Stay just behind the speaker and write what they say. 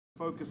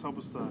focus. Help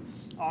us to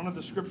honor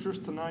the Scriptures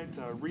tonight,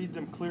 to read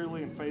them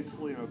clearly and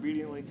faithfully and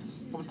obediently.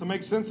 Help us to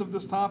make sense of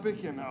this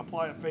topic and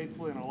apply it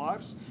faithfully in our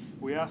lives.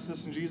 We ask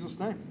this in Jesus'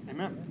 name.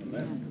 Amen.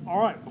 Amen. All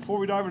right, before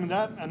we dive into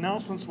that,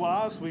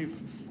 announcements-wise, we've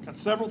got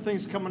several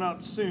things coming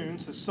up soon.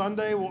 So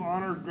Sunday, we'll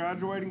honor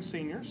graduating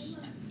seniors.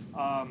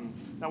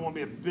 That won't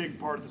be a big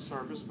part of the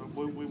service, but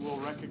we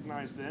will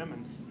recognize them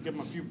and give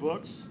them a few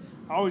books.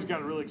 I always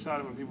got really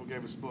excited when people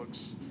gave us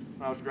books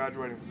when I was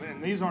graduating.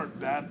 And these aren't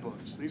bad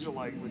books. These are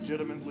like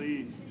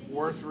legitimately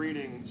worth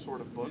reading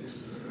sort of books.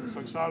 So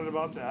excited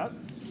about that.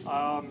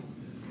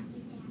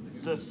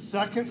 The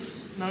second,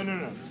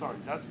 no, sorry,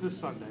 that's this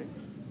Sunday.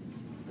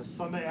 The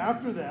Sunday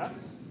after that,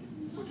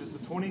 which is the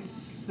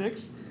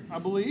 26th, I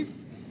believe,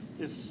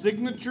 is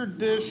Signature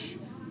Dish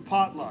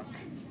Potluck.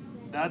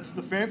 That's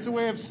the fancy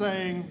way of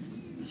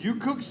saying you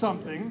cook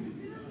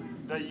something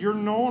that you're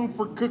known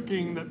for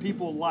cooking that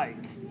people like.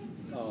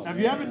 Oh, now, if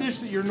you have a dish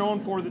that you're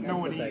known for that no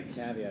one eats,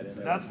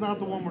 that's not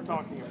the one we're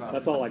talking about.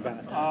 That's all I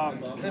got.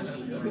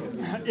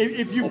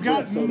 If you've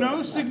got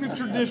no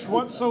signature dish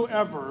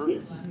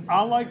whatsoever,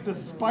 I like the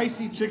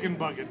spicy chicken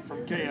bucket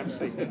from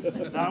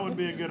KFC. That would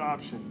be a good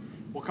option.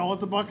 We'll call it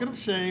the bucket of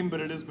shame, but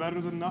it is better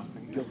than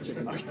nothing.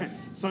 Okay,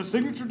 so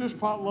Signature Dish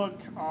Potluck,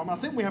 I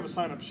think we have a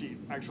sign-up sheet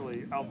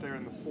actually out there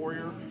in the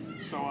foyer,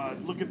 so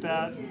look at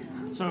that.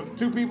 So if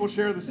two people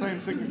share the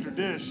same signature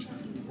dish,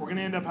 we're going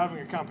to end up having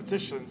a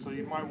competition, so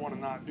you might want to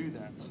not do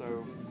that.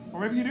 So, or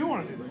maybe you do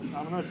want to do that.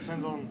 I don't know. It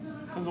depends on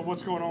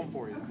what's going on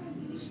for you.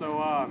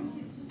 So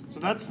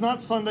that's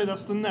not Sunday.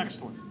 That's the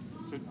next one.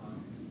 So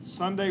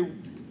Sunday,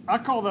 I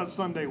call that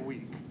Sunday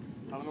week.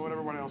 I don't know what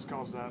everybody else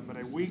calls that, but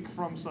a week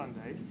from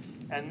Sunday.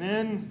 And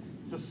then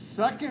the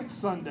second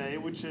Sunday,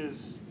 which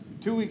is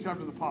 2 weeks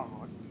after the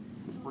potluck,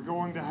 we're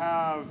going to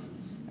have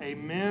a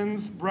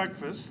men's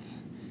breakfast.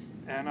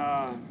 And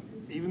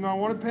even though I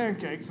wanted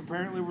pancakes,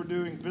 apparently we're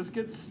doing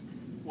biscuits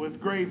with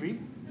gravy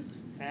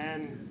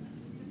and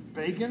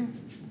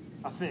bacon,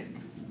 I think.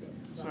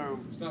 So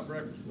it's not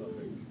breakfast, not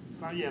bacon.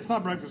 It's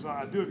not breakfast.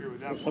 I do agree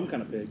with that. Some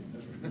kind of pig.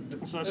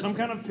 So some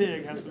kind of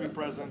pig has to be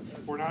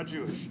present. We're not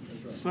Jewish.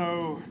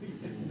 So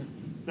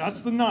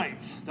that's the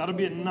night. That'll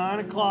be at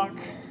 9:00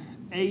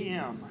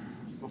 a.m.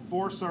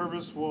 Before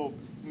service, we'll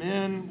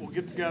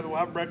get together. We'll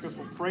have breakfast.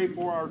 We'll pray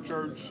for our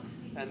church.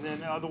 And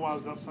then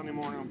otherwise, that Sunday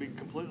morning will be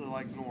completely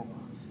like normal.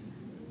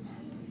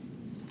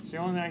 It's the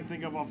only thing I can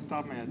think of off the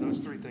top of my head. Those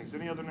three things.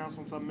 Any other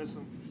announcements I'm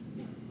missing?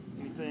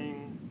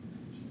 Anything?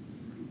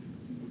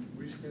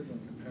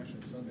 Rescheduling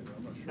Compassion Sunday, but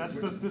I'm not sure.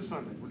 That's this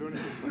Sunday. We're doing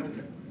it this Sunday.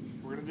 Okay.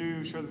 We're going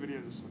to share the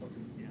video this Sunday.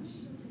 Okay.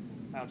 Yes.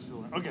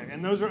 Absolutely. Okay,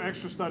 and those are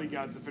extra study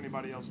guides if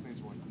anybody else needs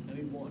one. I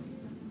need one.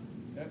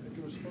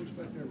 There was folks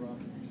back there, Rob.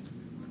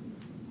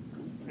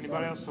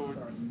 Anybody else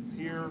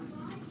here?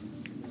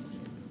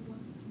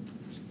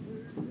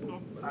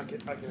 I can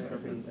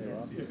intervene.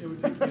 It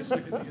would take me a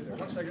second to get there.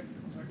 One second.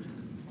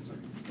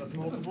 That's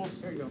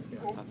multiples? There you go.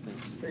 Yeah. I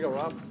think so. There you go,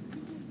 Rob.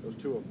 Those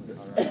two of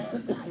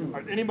them. All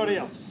right, anybody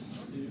else?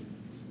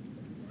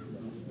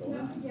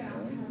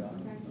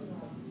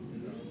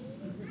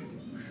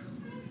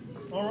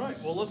 All right,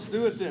 well, let's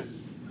do it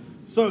then.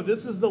 So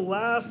this is the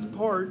last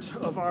part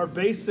of our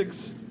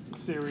basics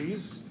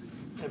series.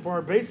 And for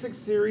our basics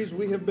series,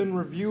 we have been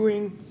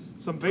reviewing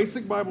some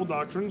basic Bible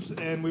doctrines,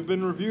 and we've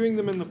been reviewing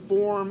them in the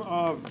form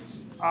of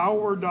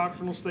our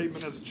doctrinal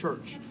statement as a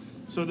church.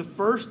 So the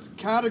first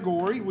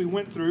category we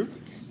went through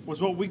was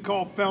what we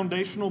call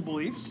foundational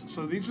beliefs.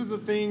 So these are the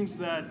things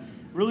that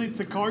really,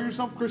 to call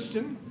yourself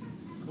Christian,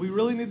 we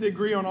really need to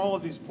agree on all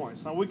of these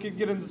points. Now, we could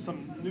get into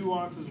some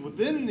nuances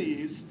within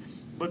these,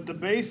 but the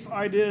base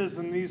ideas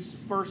in these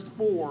first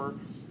four,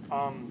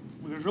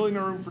 there's really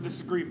no room for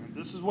disagreement.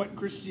 This is what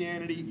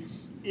Christianity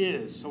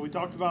is. So we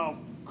talked about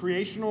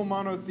creational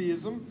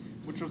monotheism,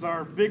 which was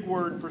our big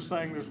word for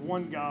saying there's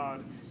one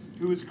God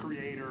who is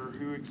creator,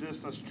 who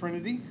exists as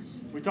Trinity.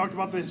 We talked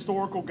about the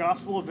historical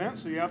gospel event,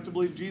 so you have to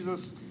believe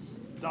Jesus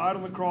died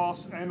on the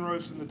cross and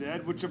rose from the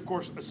dead, which of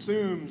course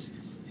assumes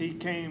he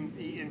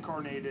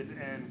incarnated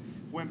and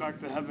went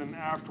back to heaven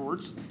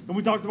afterwards. And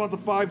we talked about the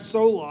 5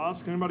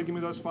 solas. Can anybody give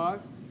me those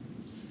 5?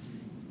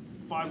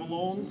 5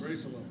 alones.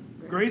 Grace alone.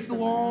 Grace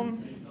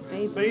alone.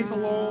 Faith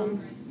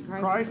alone.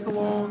 Christ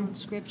alone.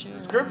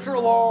 Scripture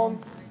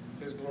alone.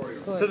 His glory.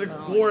 To the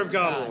glory of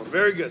God alone.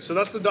 Very good. So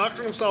that's the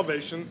doctrine of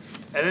salvation.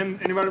 And then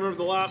anybody remember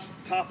the last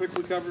topic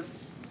we covered?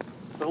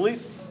 The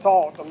least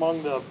taught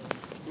among the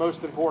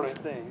most important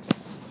things.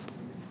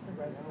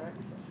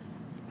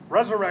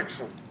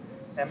 Resurrection.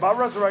 And by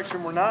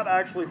resurrection, we're not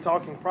actually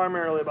talking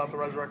primarily about the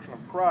resurrection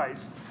of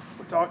Christ.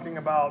 We're talking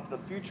about the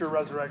future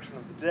resurrection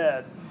of the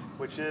dead,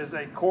 which is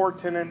a core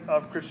tenet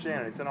of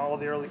Christianity. It's in all of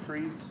the early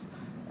creeds,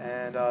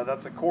 and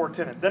that's a core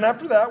tenet. Then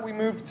after that, we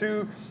moved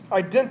to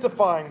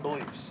identifying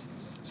beliefs.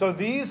 So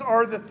these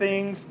are the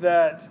things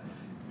that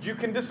you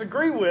can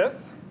disagree with.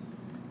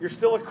 You're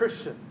still a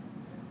Christian.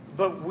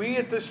 But we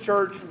at this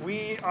church,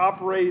 we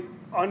operate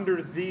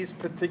under these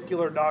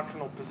particular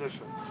doctrinal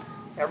positions.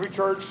 Every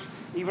church,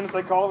 even if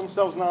they call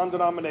themselves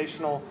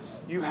non-denominational,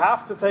 you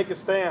have to take a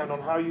stand on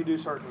how you do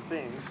certain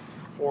things.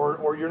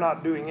 or you're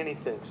not doing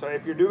anything. So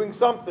if you're doing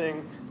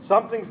something,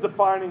 something's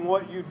defining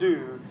what you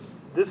do.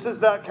 This is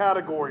that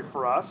category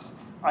for us,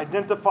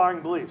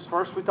 identifying beliefs.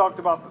 First, we talked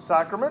about the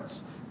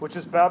sacraments, which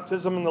is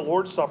baptism and the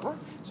Lord's Supper.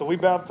 So we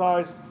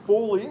baptized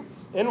fully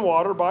in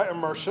water by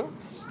immersion.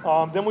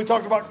 Then we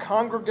talked about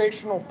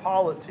congregational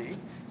polity.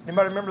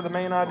 Anybody remember the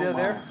main idea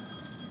there?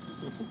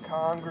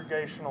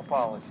 Congregational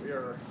polity. We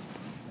are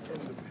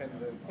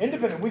independent.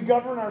 Independent. We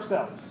govern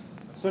ourselves.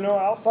 So no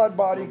outside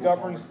body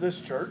governs this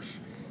church.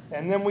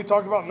 And then we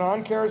talked about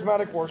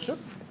non-charismatic worship.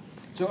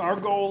 So our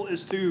goal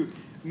is to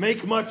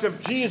make much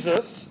of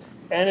Jesus.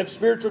 And if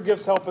spiritual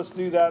gifts help us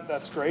do that,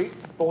 that's great.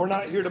 But we're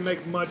not here to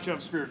make much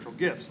of spiritual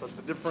gifts. That's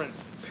a different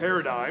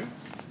paradigm.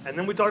 And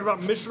then we talked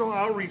about missional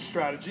outreach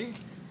strategy.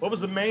 What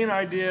was the main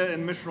idea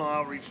in missional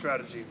outreach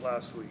strategy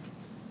last week?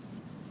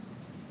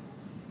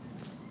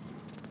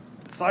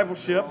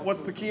 Discipleship.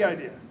 What's the key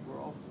idea?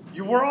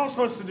 We're all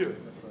supposed to do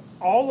it.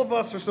 All of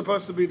us are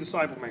supposed to be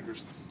disciple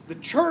makers. The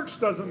church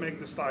doesn't make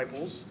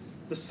disciples.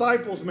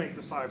 Disciples make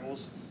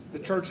disciples. The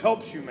church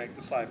helps you make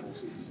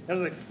disciples. That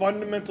is a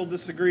fundamental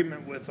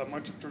disagreement with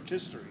much of church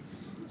history.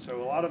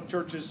 So a lot of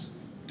churches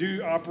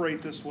do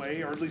operate this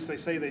way, or at least they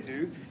say they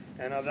do.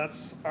 And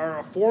that's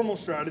our formal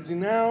strategy.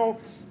 Now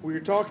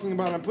we're talking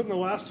about, I'm putting the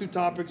last two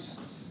topics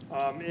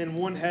in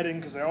one heading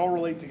because they all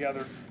relate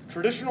together.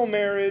 Traditional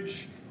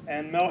marriage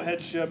and male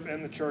headship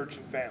in the church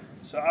and family.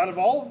 So out of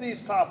all of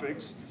these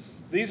topics,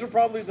 these are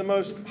probably the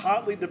most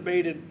hotly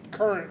debated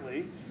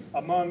currently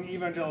among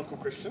evangelical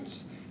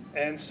Christians.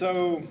 And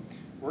so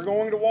we're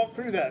going to walk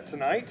through that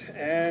tonight.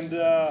 And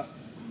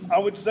I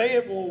would say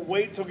it will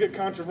wait till get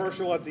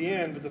controversial at the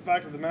end, but the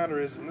fact of the matter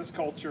is, in this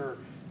culture,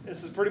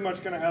 this is pretty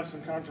much going to have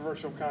some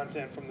controversial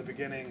content from the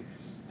beginning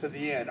to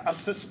the end. I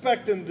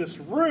suspect in this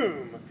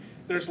room,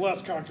 there's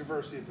less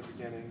controversy at the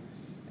beginning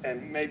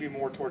and maybe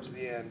more towards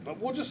the end. But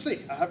we'll just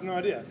see. I have no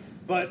idea.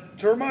 But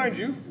to remind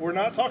you, we're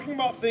not talking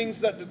about things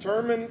that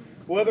determine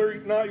whether or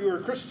not you're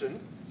a Christian,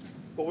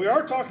 but we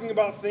are talking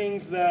about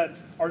things that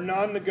are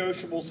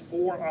non-negotiables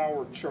for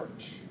our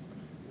church.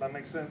 That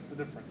makes sense, the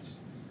difference.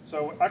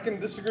 So I can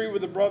disagree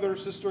with a brother or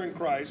sister in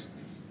Christ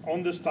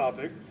on this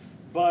topic,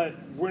 but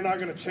we're not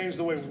going to change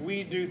the way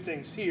we do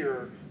things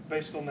here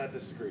based on that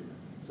disagreement.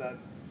 Is that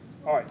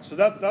all right? So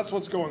that's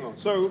what's going on.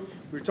 So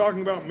we're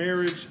talking about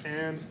marriage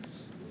and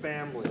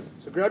family.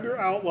 So grab your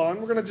outline.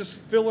 We're going to just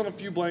fill in a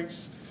few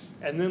blanks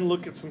and then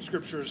look at some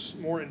scriptures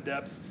more in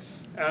depth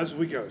as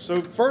we go.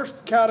 So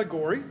first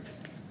category,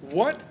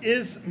 what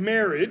is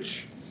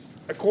marriage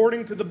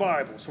according to the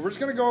Bible? So we're just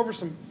going to go over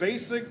some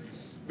basic,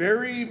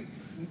 very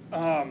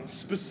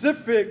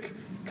specific,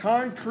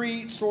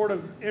 concrete sort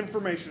of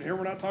information here.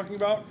 We're not talking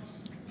about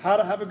how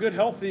to have a good,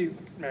 healthy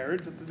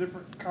marriage. It's a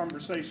different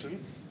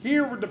conversation.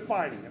 Here we're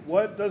defining it.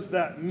 What does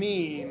that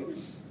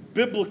mean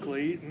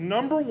biblically?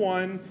 Number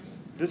one,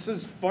 this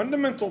is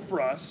fundamental for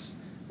us.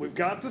 We've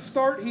got to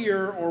start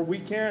here, or we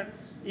can't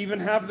even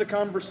have the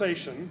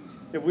conversation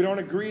if we don't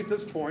agree at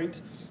this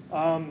point.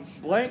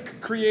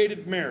 Blank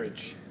created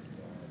marriage.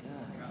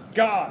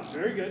 God.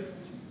 Very good.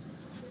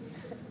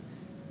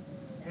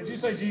 Did you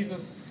say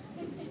Jesus?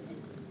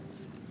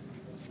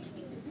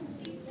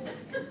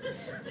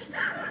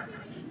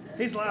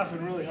 He's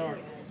laughing really hard.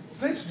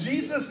 Since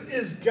Jesus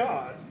is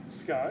God,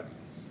 Scott,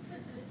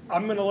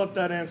 I'm going to let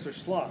that answer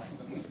slide.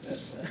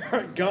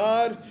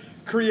 God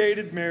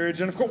created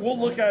marriage, and of course we'll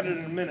look at it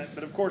in a minute,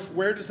 but of course,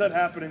 where does that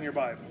happen in your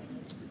Bible?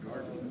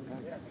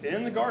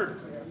 In the garden.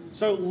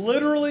 So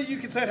literally you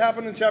could say it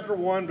happened in chapter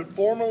 1, but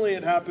formally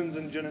it happens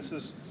in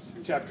Genesis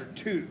chapter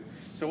 2.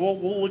 So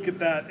we'll look at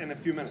that in a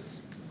few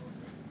minutes.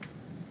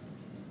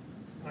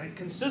 All right,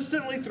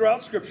 consistently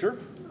throughout Scripture,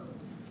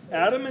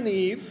 Adam and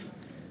Eve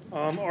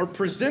are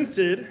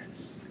presented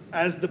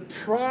as the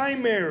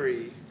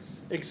primary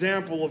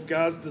example of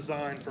God's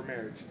design for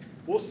marriage.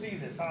 We'll see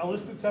this. I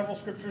listed several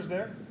scriptures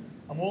there,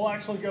 and we'll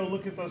actually go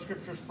look at those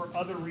scriptures for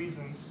other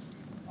reasons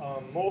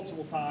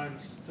multiple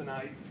times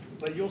tonight.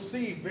 But you'll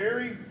see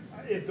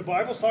if the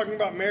Bible's talking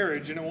about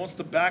marriage and it wants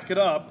to back it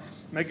up,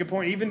 make a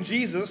point, even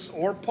Jesus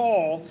or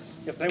Paul,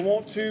 if they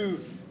want to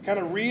kind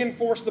of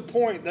reinforce the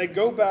point, they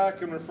go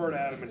back and refer to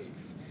Adam and Eve.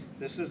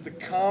 This is the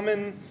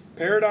common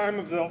paradigm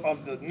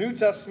of the New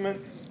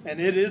Testament, and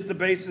it is the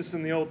basis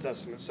in the Old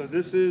Testament. So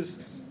this is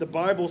the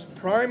Bible's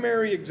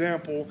primary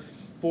example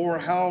for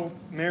how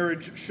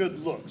marriage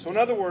should look. So in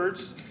other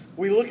words,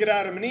 we look at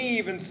Adam and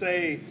Eve and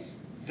say,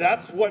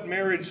 that's what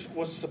marriage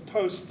was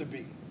supposed to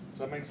be. Does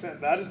that make sense?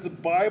 That is the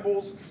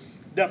Bible's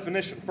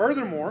definition.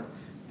 Furthermore,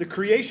 the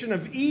creation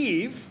of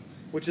Eve,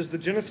 which is the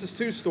Genesis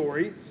 2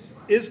 story,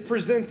 is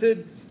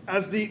presented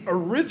as the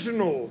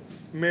original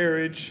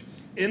marriage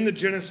in the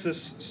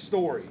Genesis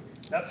story.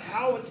 That's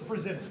how it's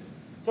presented.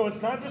 So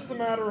it's not just a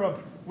matter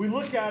of we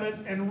look at it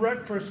and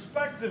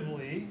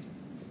retrospectively,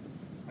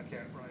 I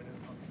can't write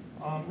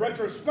it.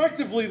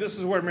 Retrospectively, this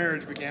is where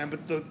marriage began,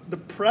 but the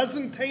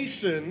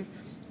presentation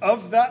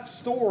of that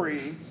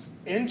story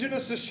in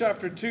Genesis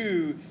chapter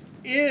 2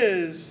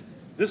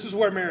 this is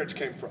where marriage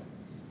came from.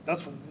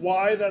 That's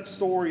why that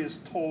story is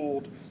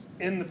told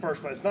in the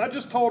first place. Not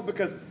just told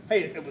because,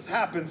 hey, it was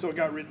happened, so it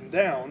got written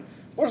down.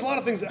 Well, there's a lot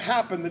of things that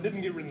happened that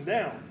didn't get written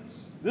down.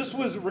 This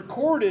was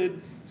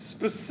recorded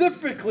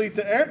specifically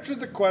to answer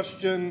the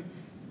question,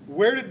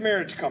 where did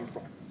marriage come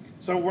from?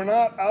 So we're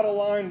not out of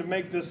line to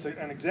make this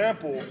an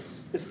example.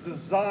 It's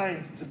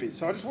designed to be.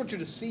 So I just want you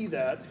to see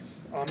that,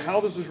 how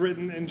this is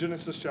written in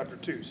Genesis chapter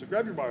 2. So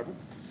grab your Bible.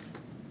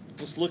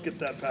 Let's look at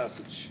that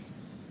passage.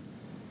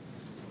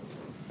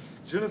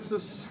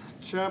 Genesis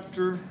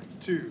chapter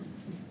 2.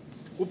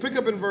 We'll pick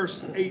up in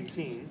verse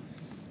 18.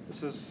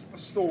 This is a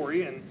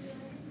story, and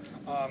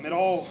it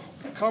all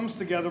comes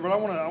together, but I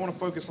want to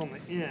focus on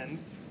the end.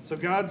 So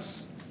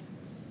God's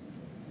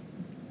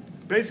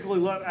basically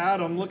let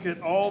Adam look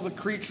at all the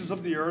creatures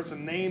of the earth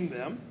and name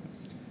them,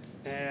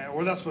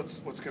 or that's what's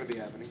going to be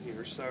happening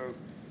here. So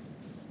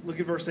look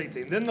at verse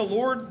 18. Then the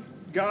Lord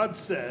God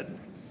said,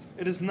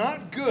 "It is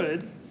not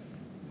good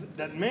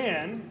that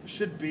man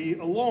should be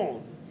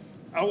alone.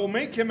 I will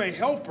make him a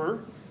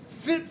helper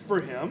fit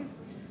for him."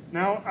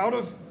 Now out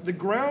of the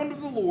ground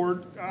the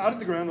Lord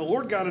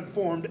God had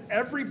formed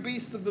every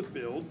beast of the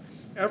field,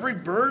 every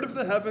bird of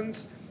the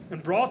heavens,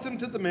 and brought them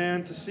to the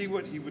man to see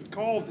what he would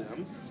call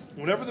them.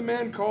 Whenever the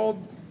man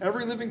called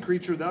every living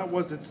creature, that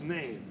was its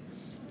name.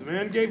 The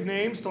man gave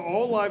names to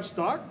all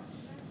livestock,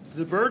 to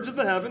the birds of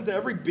the heaven, to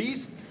every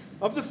beast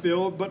of the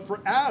field. But for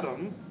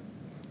Adam,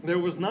 there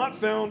was not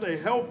found a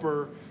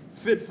helper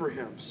fit for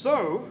him.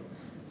 So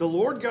the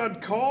Lord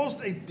God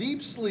caused a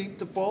deep sleep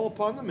to fall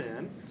upon the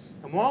man.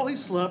 And while he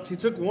slept, he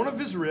took one of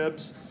his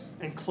ribs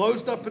and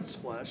closed up its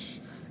flesh.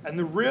 And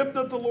the rib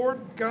that the Lord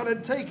God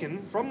had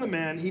taken from the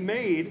man, he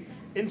made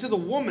into the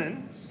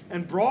woman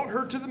and brought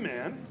her to the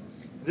man.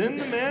 Then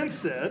the man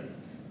said,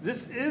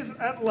 "This is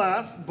at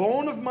last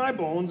bone of my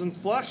bones and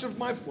flesh of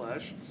my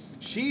flesh.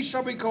 She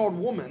shall be called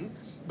woman,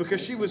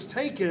 because she was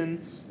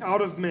taken out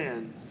of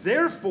man.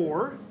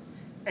 Therefore,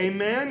 a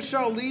man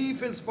shall leave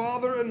his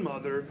father and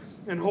mother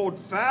and hold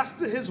fast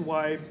to his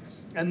wife,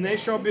 and they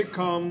shall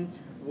become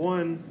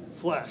one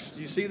flesh." Do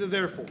you see the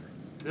therefore?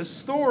 This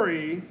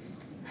story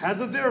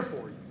has a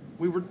therefore.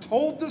 We were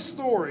told this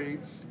story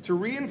to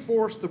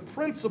reinforce the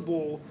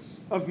principle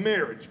of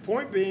marriage.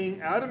 Point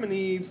being, Adam and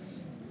Eve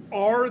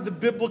are the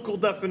biblical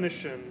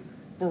definition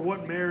for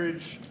what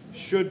marriage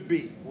should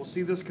be. We'll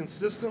see this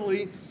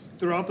consistently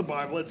throughout the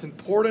Bible. It's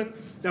important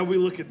that we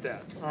look at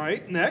that. All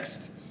right,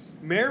 next.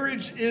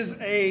 Marriage is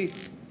a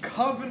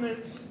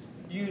covenant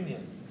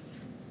union.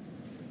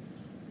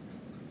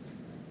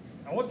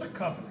 Now, what's a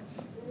covenant?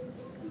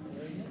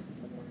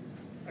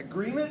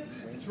 Agreement?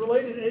 It's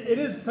related. It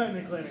is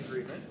technically an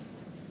agreement.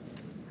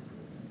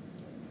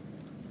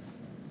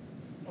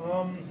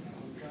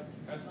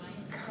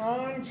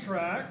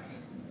 Contract.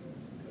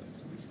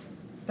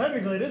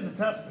 Technically, it is a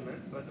testament,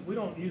 but we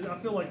don't use it. I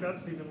feel like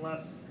that's even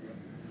less.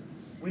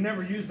 We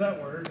never use that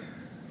word.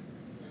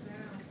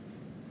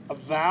 A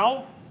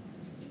vow?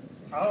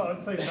 Oh,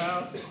 I'd say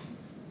vow.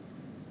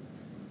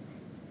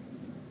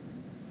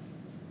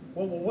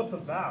 Well, what's a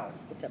vow?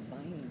 It's a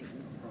binding.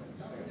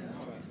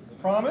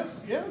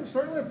 Promise? Yeah, there's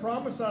certainly a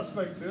promise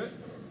aspect to it.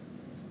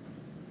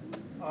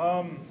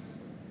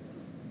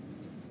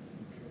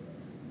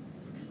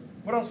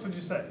 What else would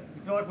you say?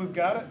 You feel like we've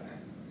got it?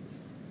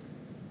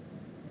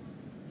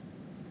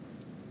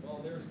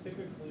 Well, there's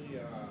typically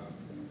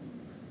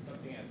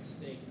something at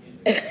stake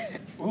in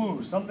it.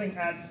 Ooh, something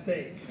at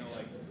stake. You know,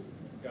 like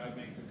God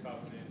makes a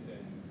covenant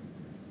and...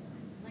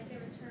 Like there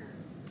were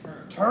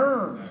terms.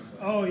 Terms. Exactly.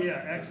 Oh,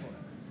 yeah, excellent.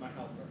 My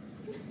helper.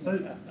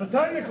 So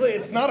technically,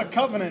 it's not a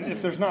covenant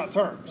if there's not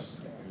terms.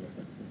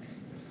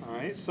 All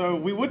right, so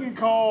we wouldn't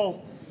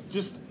call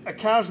just a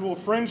casual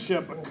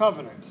friendship a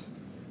covenant,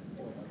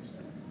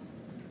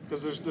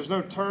 because there's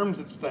no terms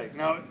at stake.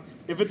 Now,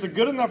 if it's a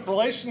good enough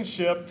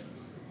relationship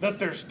that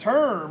there's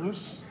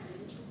terms,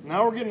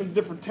 now we're getting into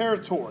different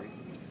territory.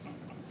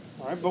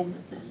 All right, but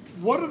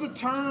what are the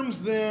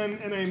terms then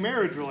in a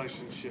marriage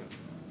relationship?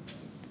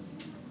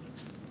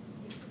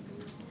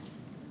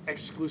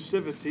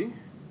 Exclusivity.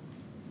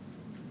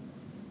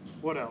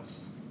 What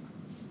else?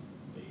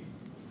 A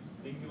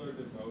singular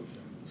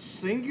devotion.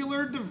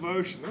 Singular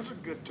devotion. Those are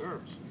good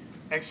terms.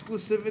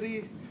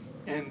 Exclusivity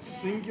and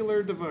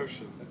singular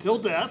devotion. Till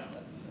death.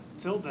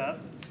 Till death.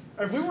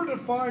 If we were to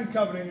define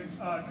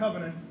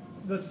covenant,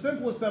 the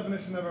simplest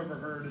definition I've ever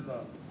heard is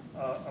a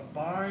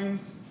bind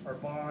or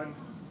bond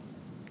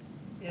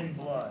in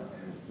blood.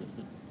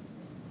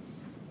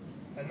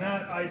 And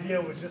that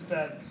idea was just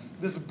that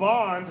this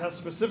bond has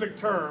specific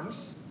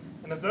terms,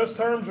 and if those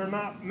terms are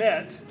not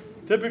met,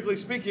 typically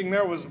speaking,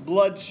 there was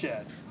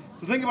bloodshed.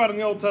 So think about it in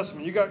the Old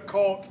Testament. You got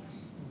caught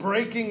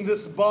breaking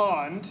this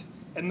bond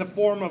in the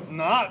form of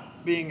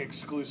not being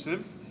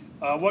exclusive.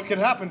 What could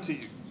happen to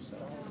you?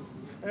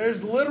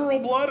 There's literal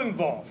blood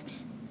involved.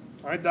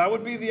 All right, that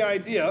would be the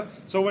idea.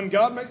 So when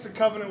God makes a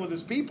covenant with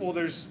his people,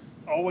 there's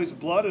always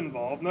blood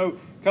involved. No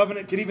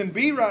covenant can even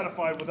be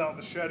ratified without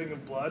the shedding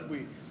of blood.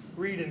 We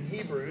read in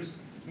Hebrews.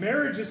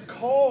 Marriage is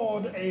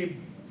called a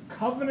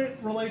covenant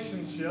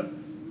relationship.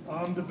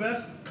 The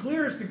best,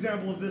 clearest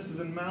example of this is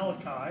in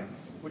Malachi.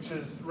 which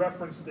is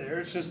referenced there.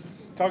 It's just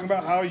talking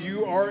about how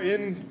you are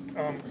in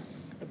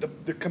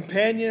the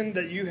companion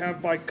that you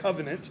have by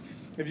covenant.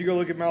 If you go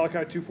look at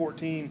Malachi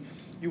 2:14,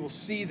 you will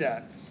see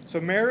that. So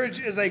marriage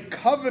is a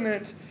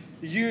covenant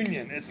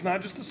union. It's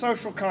not just a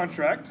social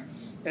contract.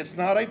 It's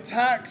not a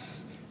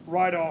tax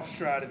write-off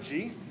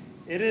strategy.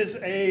 It is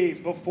a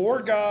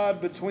before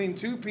God, between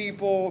two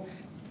people,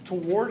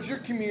 towards your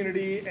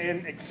community,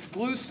 an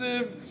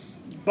exclusive,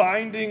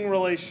 binding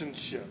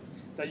relationship.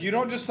 That you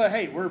don't just say,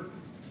 hey, we're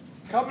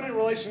covenant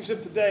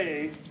relationship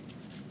today,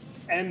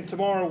 and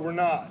tomorrow we're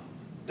not.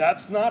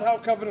 That's not how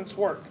covenants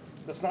work.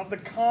 That's not the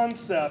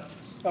concept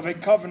of a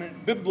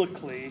covenant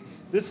biblically.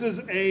 This is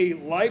a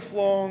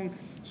lifelong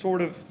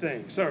sort of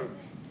thing. So,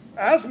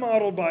 as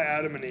modeled by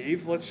Adam and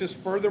Eve, let's just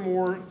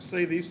furthermore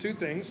say these two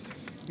things.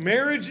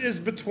 Marriage is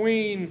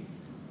between,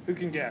 who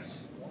can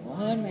guess?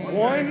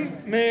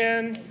 One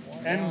man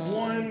and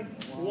one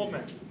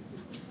woman.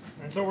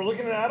 And so we're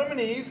looking at Adam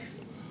and Eve,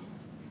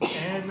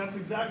 and that's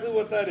exactly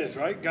what that is,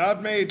 right?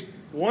 God made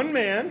one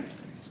man,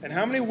 and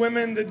how many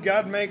women did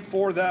God make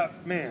for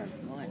that man?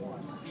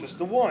 Just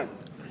the one.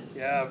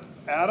 You have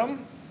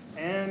Adam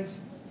and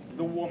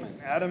the woman,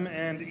 Adam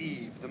and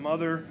Eve, the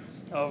mother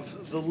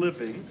of the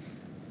living.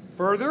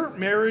 Further,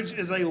 marriage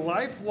is a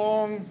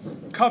lifelong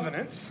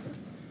covenant.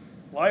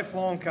 I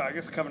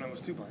guess covenant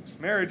was two blanks.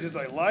 Marriage is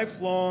a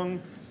lifelong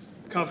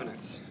covenant.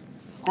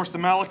 Of course, the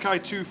Malachi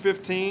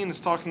 2:15 is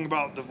talking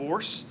about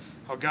divorce,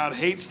 how God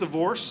hates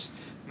divorce.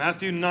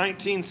 Matthew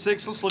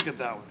 19:6, let's look at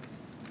that one.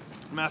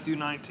 Matthew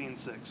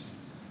 19:6.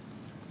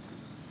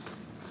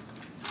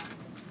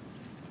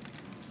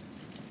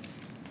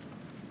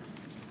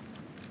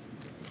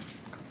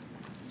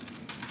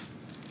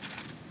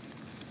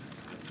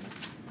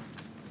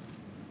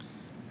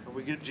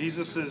 We get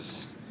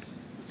Jesus'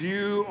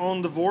 view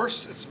on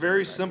divorce. It's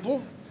very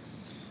simple.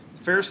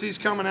 The Pharisees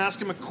come and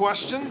ask him a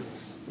question.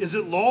 Is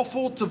it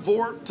lawful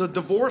to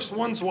divorce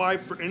one's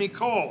wife for any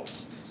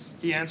cause?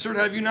 He answered,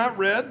 have you not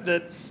read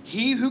that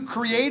he who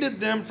created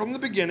them from the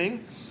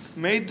beginning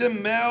made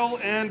them male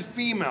and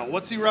female?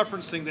 What's he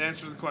referencing to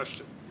answer the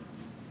question?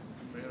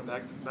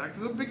 Back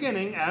to the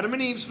beginning, Adam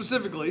and Eve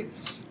specifically.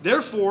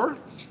 Therefore,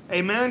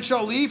 a man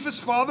shall leave his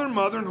father and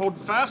mother and hold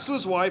fast to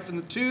his wife, and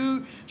the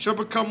two shall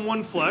become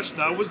one flesh.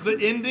 That was the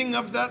ending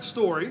of that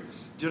story.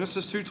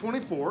 Genesis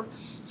 2:24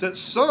 says,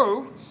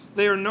 so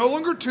they are no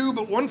longer two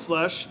but one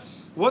flesh.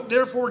 What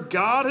therefore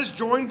God has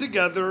joined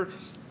together,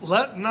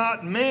 let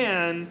not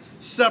man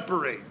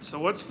separate. So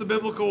what's the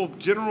biblical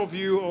general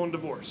view on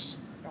divorce?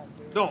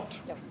 Don't.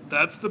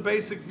 That's the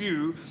basic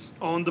view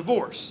on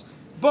divorce.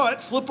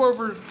 But flip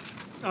over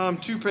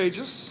 2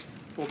 pages.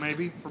 Well,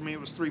 maybe for me it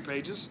was 3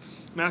 pages.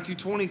 Matthew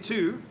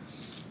 22,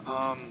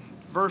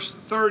 verse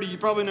 30. You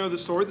probably know the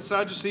story. The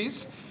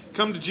Sadducees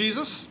come to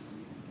Jesus,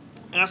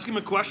 ask him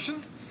a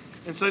question,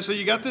 and say, so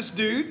you got this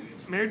dude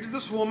married to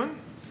this woman.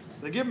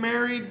 They get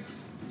married,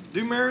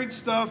 do married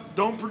stuff,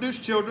 don't produce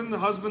children. The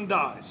husband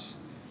dies.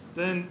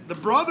 Then the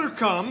brother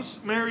comes,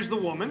 marries the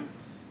woman.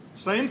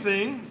 Same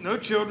thing, no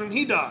children,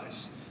 he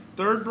dies.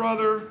 Third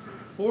brother,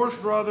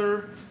 fourth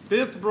brother,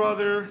 fifth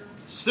brother,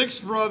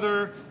 sixth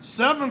brother,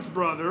 seventh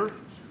brother,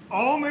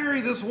 all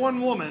marry this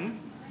one woman.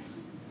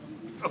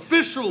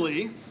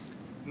 Officially,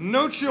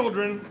 no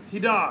children, he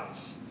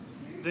dies.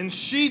 Then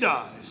she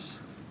dies.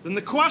 Then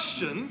the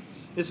question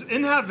is,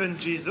 in heaven,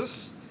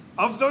 Jesus,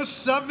 of those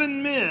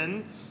 7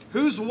 men,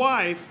 whose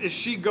wife is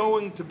she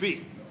going to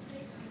be?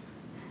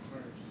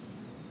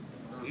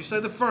 You say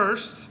the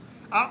first.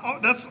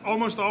 That's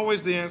almost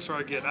always the answer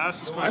I get. I ask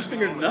this question. I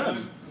figured none.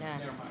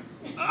 Never mind.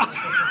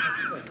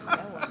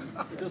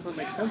 It doesn't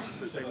make sense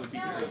that they would be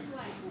here.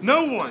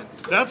 No one.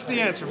 That's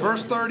the answer.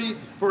 Verse 30,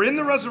 for in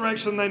the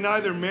resurrection they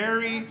neither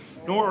marry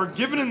nor are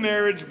given in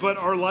marriage, but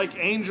are like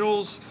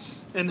angels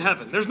in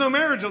heaven. There's no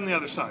marriage on the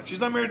other side. She's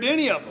not married to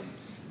any of them.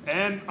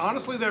 And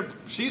honestly,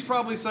 she's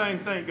probably saying,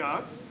 thank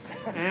God.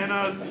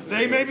 And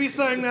they may be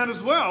saying that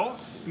as well.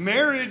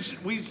 Marriage,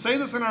 we say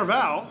this in our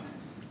vow,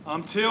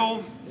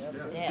 until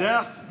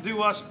death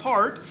do us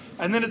part.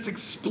 And then it's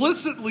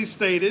explicitly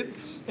stated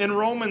in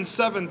Romans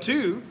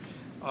 7:2.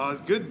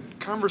 Good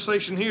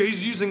conversation here.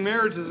 He's using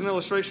marriage as an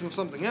illustration of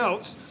something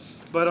else.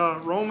 But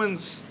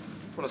Romans,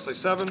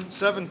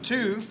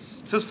 7:2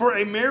 says, for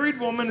a married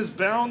woman is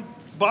bound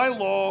by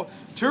law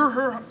to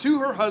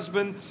her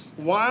husband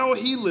while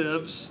he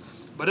lives.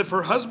 But if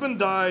her husband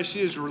dies,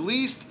 she is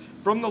released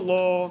from the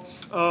law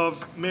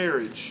of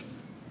marriage.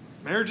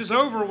 Marriage is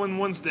over when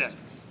one's dead.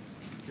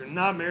 You're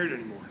not married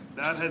anymore.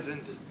 That has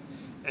ended.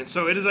 And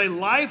so it is a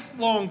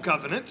lifelong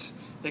covenant.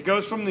 It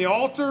goes from the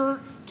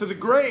altar to the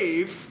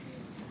grave.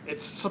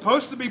 It's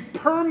supposed to be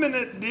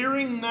permanent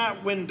during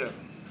that window,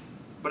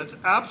 but it's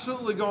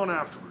absolutely gone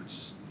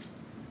afterwards.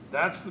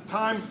 That's the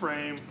time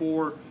frame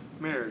for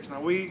marriage.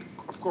 Now we,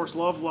 of course,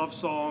 love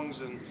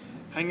songs and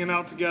hanging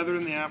out together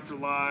in the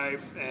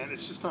afterlife, and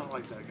it's just not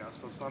like that, guys.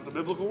 That's not the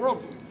biblical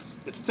worldview.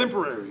 It's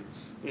temporary.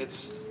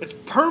 It's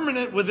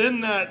permanent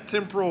within that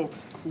temporal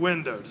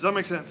window. Does that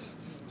make sense?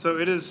 So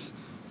it is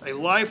a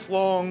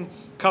lifelong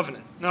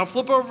covenant. Now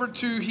flip over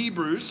to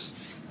Hebrews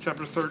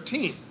chapter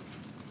 13.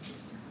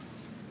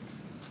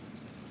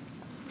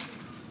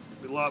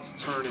 Be lots of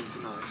turning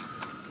tonight.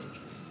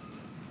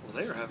 Well,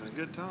 they are having a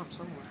good time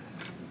somewhere.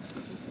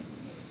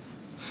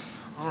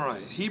 All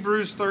right,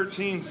 Hebrews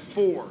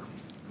 13:4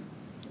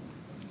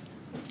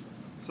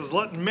 says,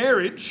 "Let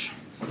marriage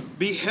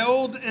be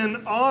held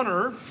in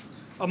honor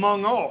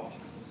among all.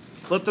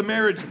 Let the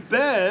marriage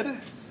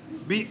bed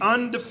be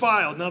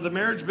undefiled." Now, the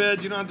marriage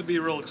bed, you don't have to be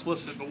real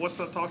explicit, but what's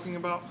that talking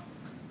about?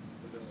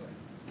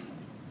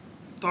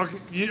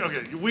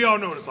 Okay, we all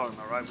know what it's talking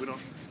about, right? We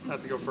don't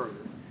have to go further.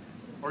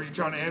 Are you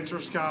trying to answer,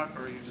 Scott,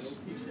 or are you just...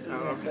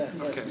 Oh,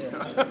 okay.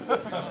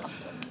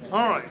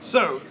 All right,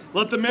 so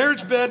let the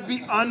marriage bed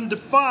be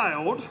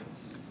undefiled,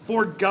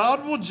 for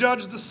God will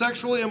judge the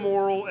sexually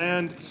immoral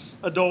and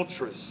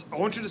adulterous. I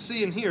want you to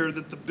see in here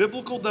that the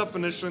biblical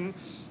definition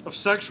of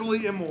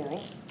sexually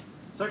immoral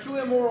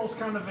is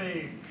kind of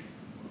a,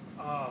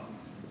 I'm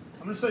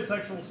going to say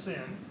sexual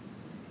sin.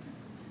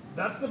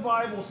 That's the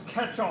Bible's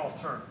catch-all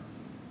term.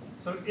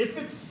 So if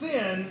it's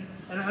sin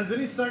and it has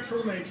any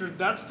sexual nature,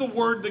 that's the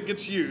word that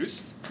gets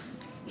used.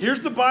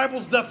 Here's the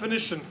Bible's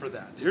definition for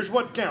that. Here's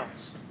what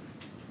counts.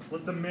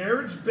 Let the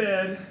marriage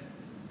bed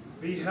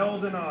be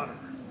held in honor.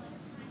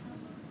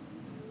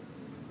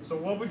 So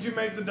what would you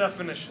make the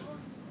definition?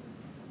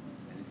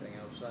 Anything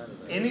outside of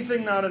that.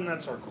 Anything not in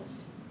that circle.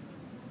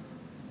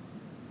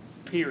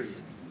 Period.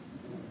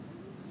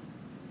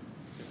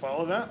 You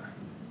follow that?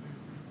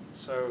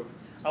 So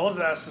I love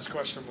to ask this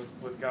question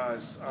with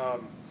guys.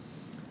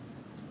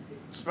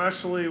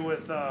 Especially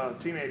with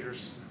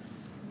teenagers.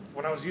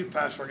 When I was youth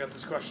pastor, I got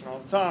this question all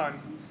the time.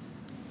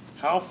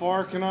 How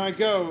far can I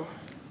go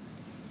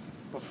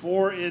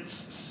before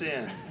it's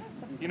sin?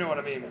 You know what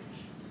I mean,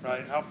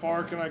 right? How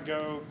far can I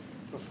go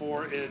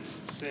before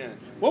it's sin?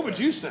 What would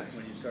you say?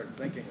 When you start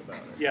thinking about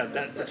it. Yeah,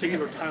 that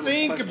particular time.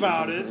 Think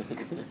about it.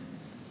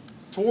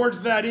 Towards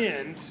that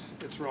end,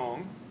 it's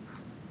wrong.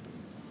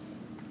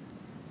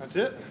 That's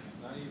it?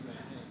 Not even a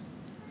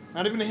hint.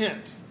 Not even a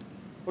hint.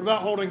 What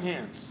about holding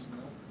hands?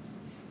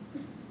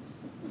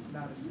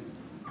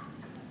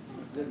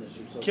 Goodness,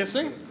 you're so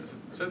Kissing?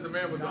 Said the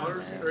man with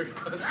daughters. Very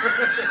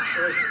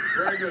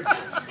good.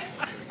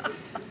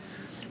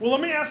 Well, let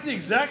me ask the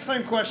exact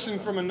same question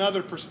from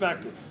another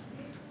perspective.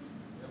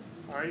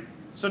 All right.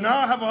 So now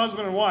I have a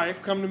husband and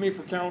wife come to me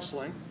for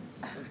counseling,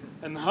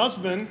 and the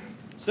husband,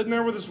 sitting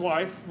there with his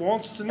wife,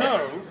 wants to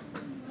know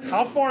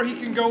how far he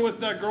can go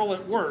with that girl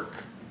at work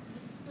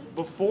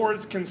before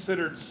it's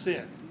considered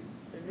sin.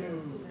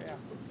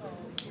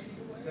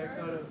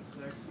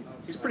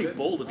 He's pretty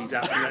bold if he's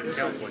asking that in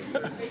counseling.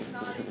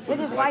 With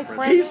his wife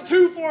present? He's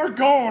too far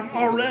gone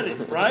already,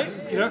 right?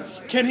 You know,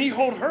 can he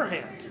hold her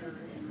hand?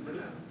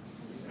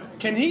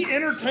 Can he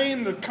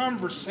entertain the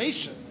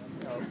conversation?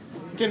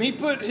 Can he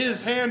put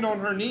his hand on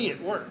her knee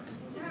at work?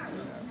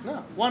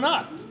 No. Why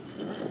not?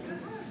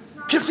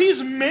 Because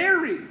he's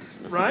married,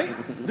 right?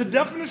 The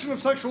definition of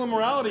sexual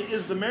immorality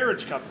is the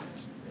marriage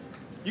covenant.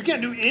 You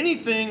can't do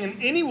anything in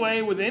any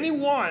way with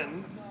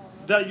anyone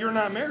that you're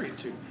not married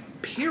to.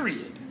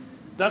 Period.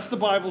 That's the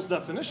Bible's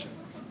definition.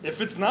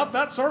 If it's not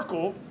that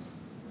circle,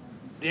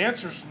 the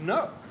answer's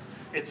no.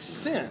 It's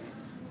sin.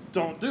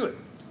 Don't do it.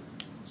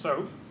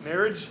 So,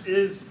 marriage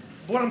is,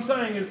 what I'm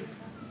saying is,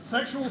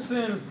 sexual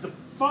sin is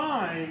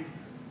defined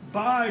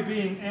by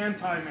being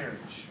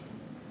anti-marriage.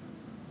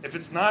 If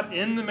it's not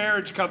in the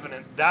marriage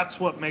covenant, that's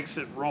what makes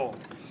it wrong.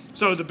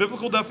 So, the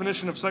biblical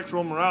definition of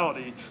sexual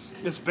immorality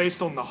is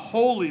based on the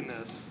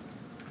holiness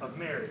of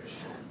marriage.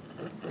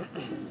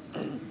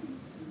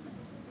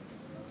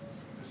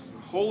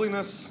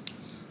 Holiness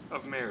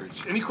of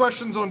marriage. Any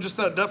questions on just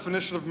that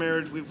definition of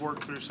marriage we've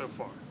worked through so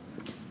far?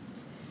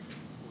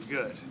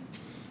 Good.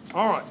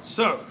 All right,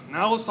 so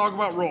now let's talk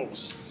about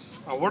roles.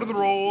 What are the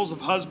roles of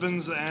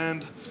husbands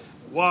and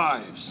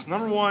wives?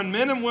 Number one,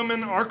 men and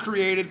women are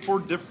created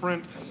for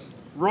different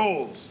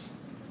roles.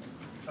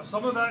 Now,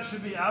 some of that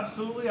should be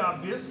absolutely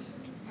obvious.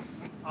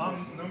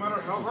 No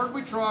matter how hard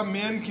we try,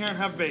 men can't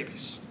have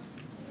babies.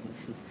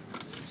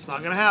 It's not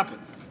going to happen.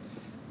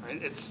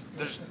 Right?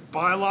 There's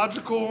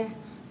biological,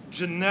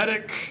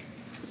 genetic,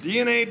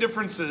 DNA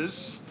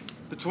differences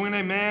between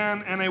a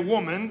man and a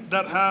woman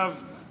that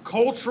have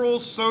cultural,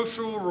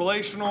 social,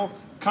 relational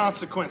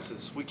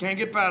consequences. We can't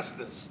get past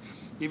this.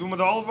 Even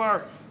with all of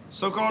our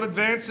so-called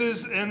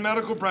advances in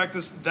medical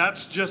practice,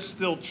 that's just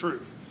still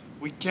true.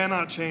 We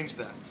cannot change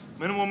that.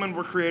 Men and women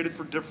were created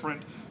for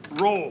different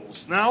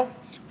roles. Now,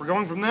 we're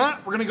going from that,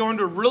 we're going to go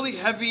into a really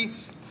heavy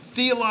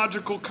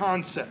theological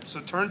concept.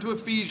 So turn to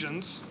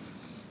Ephesians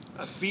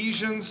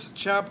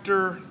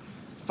chapter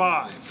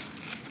 5.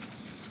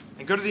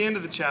 And go to the end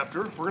of the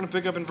chapter. We're going to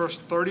pick up in verse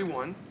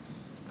 31.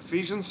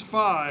 Ephesians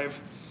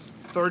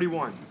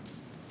 5:31.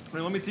 Now,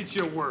 let me teach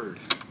you a word.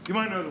 You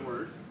might know the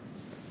word.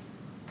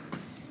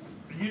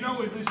 You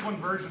know at least one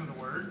version of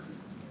the word.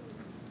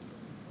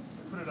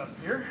 Put it up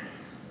here.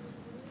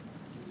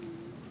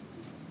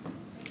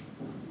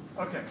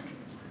 Okay.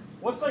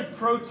 What's a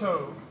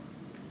prototype?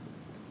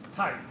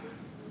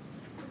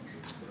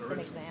 It's an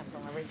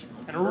example, original.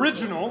 An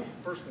original.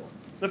 First one.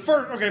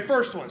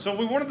 First one. So if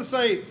we wanted to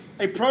say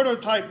a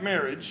prototype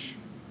marriage,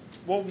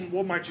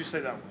 what might you say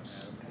that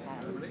was?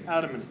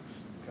 Adam and Eve.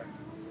 Okay.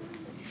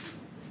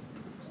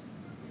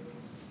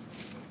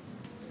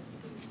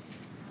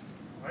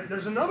 All right,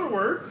 there's another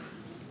word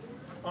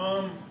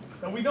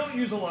that we don't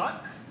use a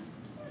lot.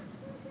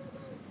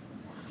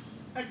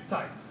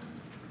 Ectype.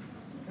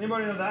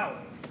 Anybody know that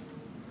one?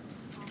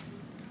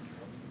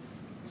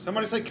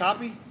 Somebody say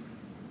copy?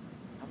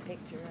 A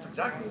picture. That's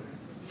exactly.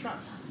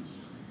 Copy.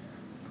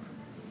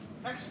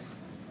 Excellent.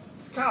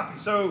 It's copy.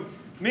 So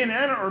me and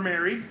Anna are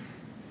married.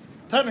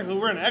 Technically,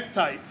 we're an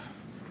ectype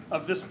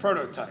of this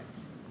prototype,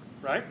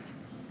 right?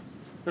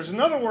 There's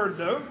another word,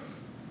 though.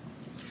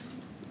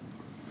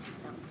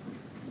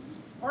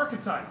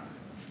 Archetype.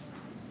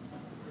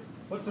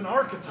 What's an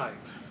archetype?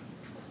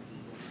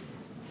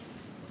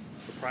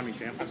 A prime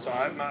example. I'm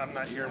sorry, I'm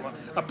not hearing much.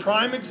 A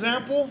prime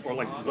example? Or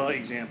like the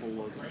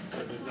example of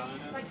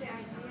Like the idea.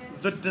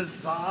 The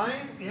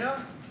design,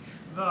 yeah.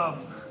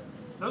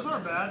 Those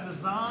aren't bad.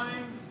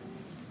 Design,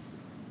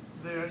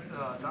 the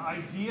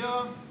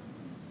idea.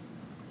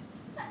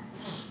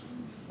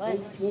 Well,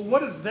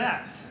 what is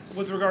that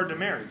with regard to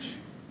marriage?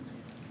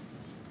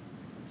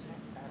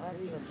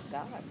 That's with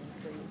God.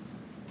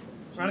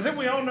 And I think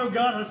we all know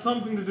God has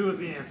something to do with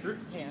the answer.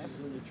 Yes.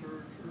 In the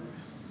church or...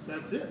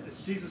 That's it. It's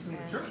Jesus in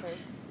the church.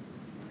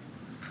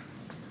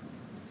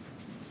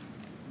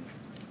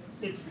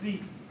 It's the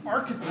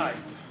archetype.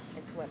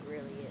 It's what really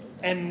is.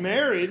 And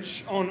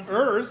marriage on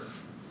earth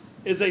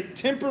is a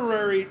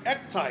temporary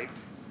ectype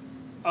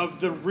of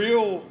the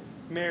real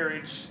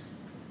marriage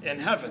in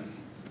heaven.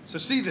 So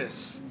see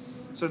this.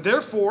 So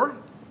therefore,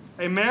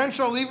 a man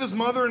shall leave his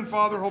mother and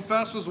father, hold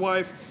fast to his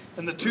wife,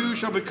 and the two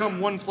shall become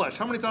one flesh.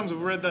 How many times have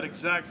we read that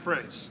exact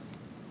phrase?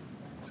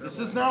 This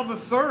is now the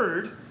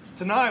third.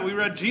 Tonight we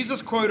read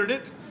Jesus quoted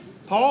it,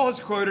 Paul has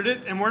quoted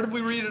it, and where did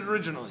we read it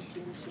originally?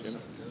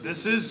 Genesis.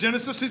 This is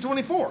Genesis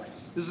 2:24.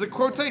 This is a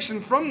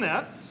quotation from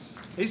that.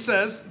 He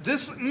says,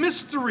 "This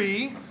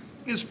mystery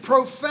is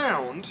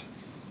profound,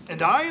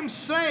 and I am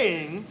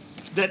saying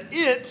that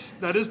it,"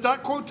 that is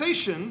that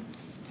quotation,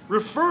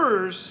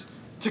 refers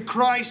to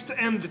Christ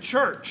and the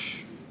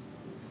church.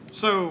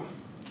 So,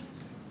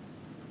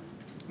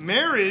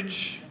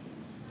 marriage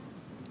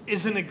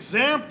is an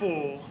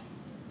example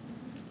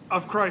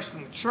of Christ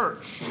and the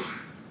church.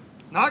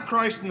 Not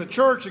Christ and the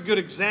church, a good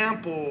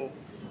example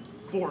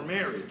for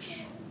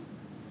marriage.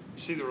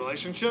 You see the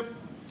relationship?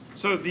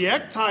 So the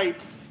ectype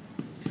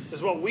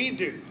is what we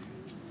do.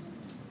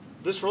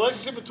 This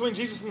relationship between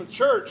Jesus and the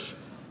church,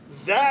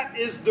 that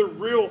is the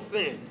real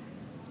thing.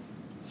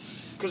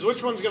 Because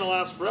which one's going to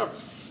last forever?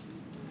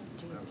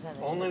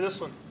 Only this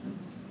one.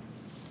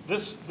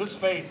 This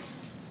fades.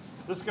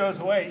 This goes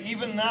away.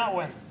 Even that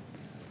one,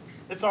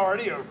 it's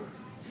already over.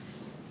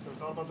 Ever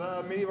thought about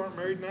that? Many aren't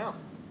married now.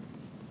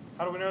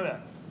 How do we know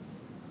that?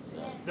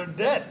 They're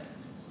dead.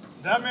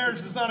 That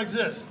marriage does not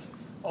exist.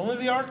 Only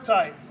the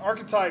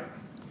archetype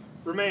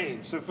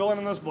remains. So fill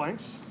in those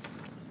blanks.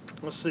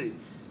 Let's see.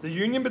 The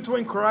union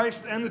between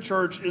Christ and the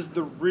church is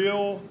the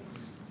real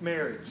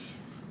marriage.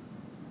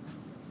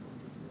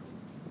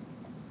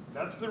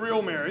 That's the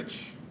real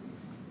marriage.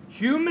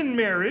 Human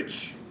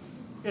marriage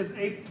is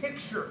a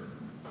picture.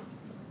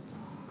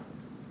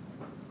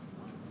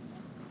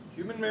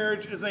 Human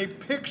marriage is a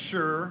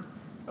picture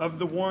of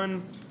the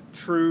one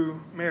true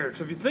marriage.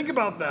 So if you think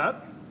about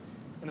that,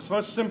 in its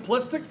most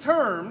simplistic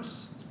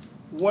terms,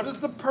 what is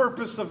the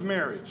purpose of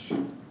marriage?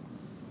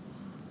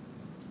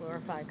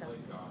 Glorify God.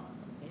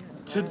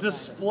 To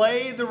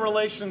display the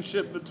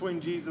relationship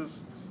between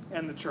Jesus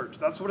and the church.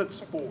 That's what it's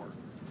for.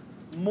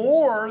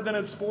 More than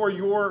it's for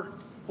your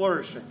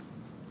flourishing.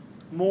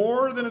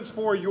 More than it's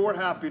for your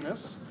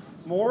happiness.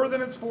 More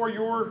than it's for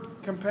your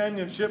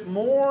companionship.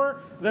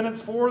 More than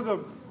it's for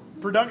the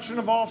production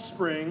of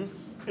offspring.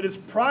 It is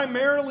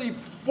primarily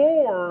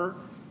for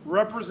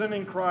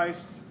representing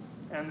Christ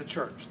and the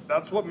church.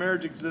 That's what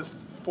marriage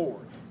exists for.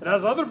 It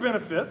has other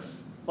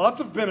benefits, lots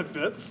of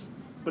benefits,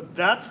 but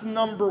that's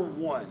number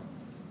one.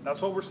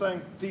 That's what we're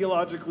saying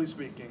theologically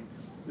speaking.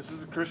 This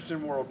is a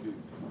Christian worldview.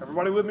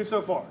 Everybody with me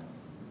so far?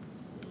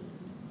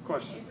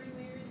 Question. Does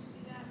every marriage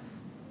do that?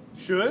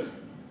 Should?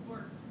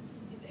 Or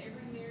is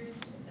every marriage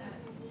that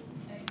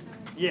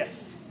ectype?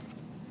 Yes.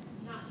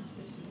 Not just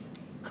Christian.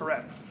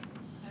 Correct.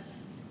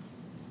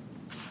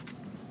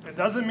 Okay. It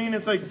doesn't mean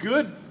it's a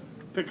good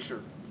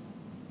picture.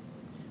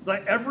 It's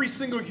like every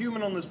single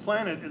human on this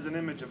planet is an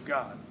image of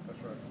God. That's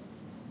right.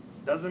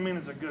 Doesn't mean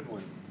it's a good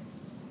one.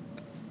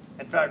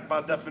 In fact,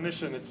 by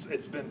definition, it's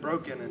been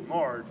broken and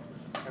marred.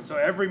 And so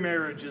every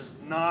marriage is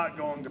not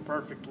going to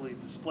perfectly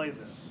display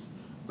this.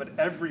 But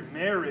every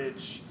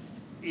marriage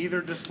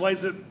either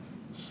displays it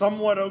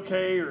somewhat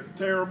okay or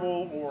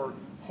terrible or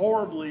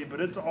horribly,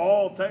 but it's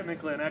all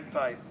technically an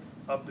ectype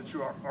of the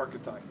true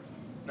archetype,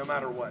 no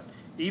matter what.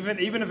 Even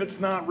if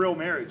it's not real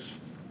marriage,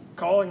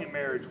 calling it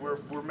marriage,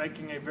 we're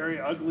making a very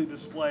ugly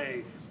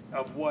display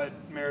of what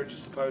marriage is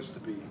supposed to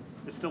be.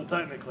 It's still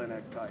technically an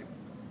ectype.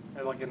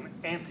 Like an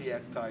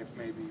anti-ectype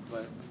maybe,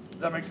 but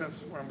does that make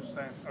sense what I'm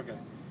saying? Okay.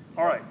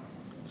 All right.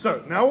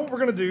 So now what we're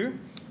going to do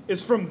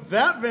is from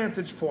that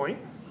vantage point,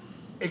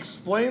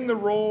 explain the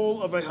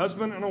role of a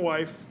husband and a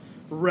wife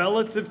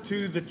relative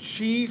to the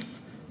chief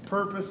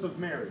purpose of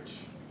marriage.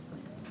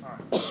 All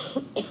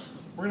right.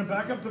 We're going to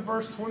back up to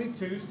verse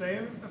 22, stay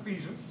in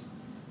Ephesians.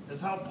 This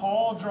is how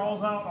Paul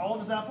draws out all of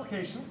his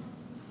application.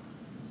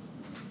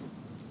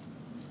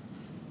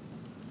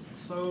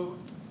 So,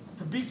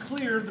 to be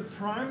clear, the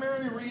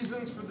primary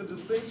reasons for the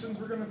distinctions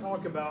we're going to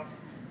talk about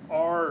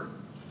are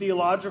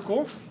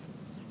theological,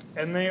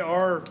 and they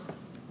are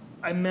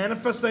a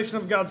manifestation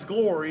of God's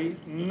glory,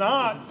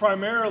 not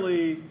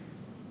primarily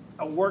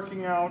a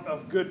working out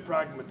of good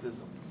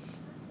pragmatism.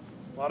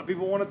 A lot of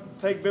people want to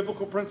take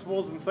biblical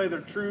principles and say they're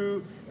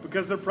true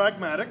because they're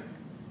pragmatic.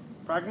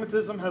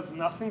 Pragmatism has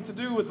nothing to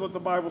do with what the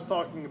Bible's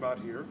talking about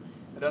here.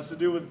 It has to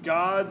do with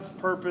God's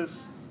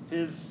purpose,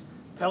 His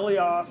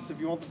teleos, if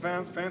you want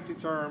the fancy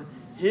term,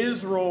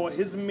 His role,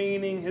 His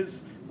meaning,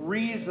 His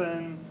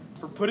reason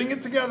for putting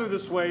it together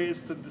this way is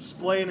to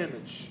display an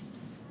image.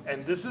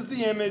 And this is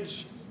the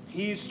image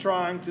He's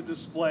trying to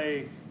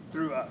display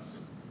through us.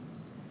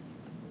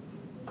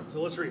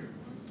 So let's read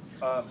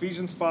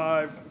Ephesians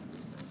 5.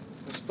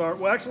 Let's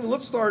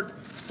start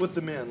with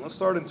the men. Let's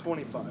start in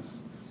 25.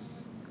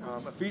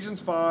 Ephesians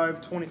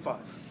 5:25.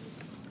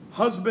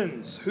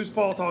 Husbands. Who's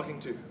Paul talking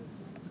to?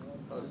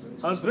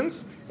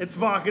 Husbands. It's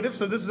vocative,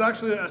 so this is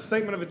actually a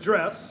statement of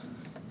address.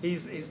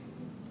 He's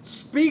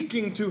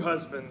speaking to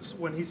husbands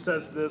when he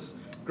says this,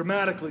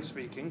 grammatically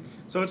speaking.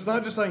 So it's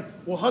not just saying,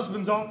 well,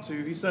 husbands ought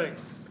to. He's saying,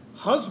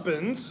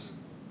 husbands,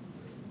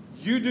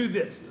 you do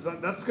this.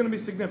 That's going to be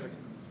significant.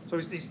 So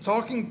he's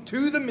talking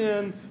to the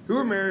men who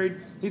are married.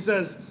 He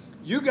says,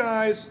 you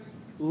guys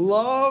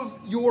love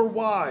your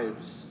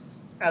wives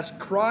as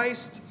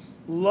Christ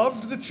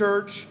loved the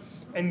church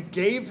and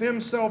gave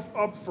himself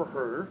up for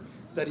her,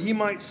 that he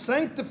might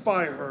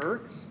sanctify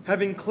her,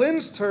 having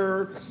cleansed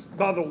her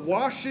by the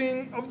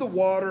washing of the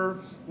water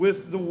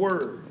with the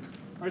word.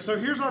 All right, so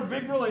here's our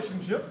big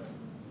relationship.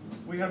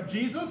 We have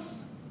Jesus,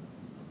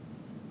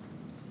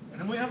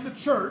 and then we have the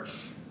church.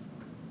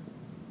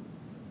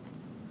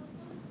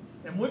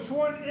 And which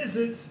one is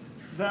it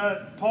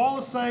that Paul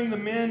is saying the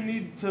men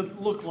need to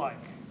look like?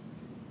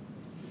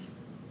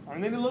 They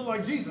need to look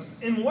like Jesus.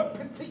 In what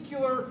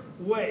particular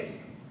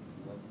way?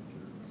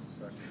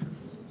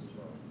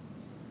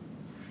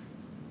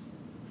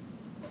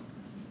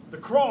 The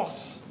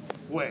cross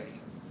way.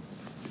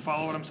 You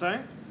follow what I'm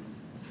saying?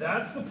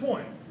 That's the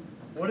point.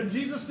 What did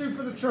Jesus do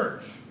for the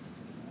church?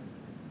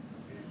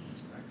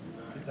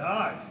 He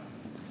died.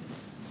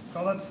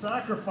 Call that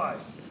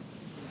sacrifice.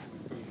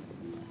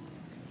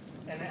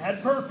 And it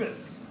had purpose.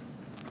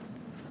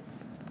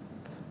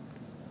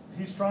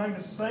 He's trying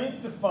to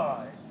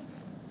sanctify.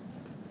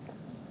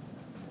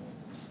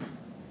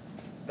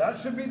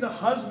 That should be the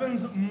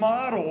husband's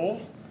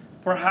model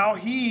for how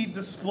he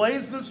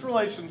displays this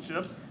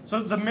relationship.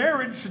 So the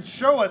marriage should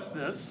show us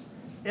this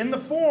in the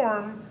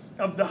form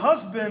of the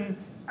husband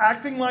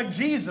acting like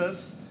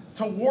Jesus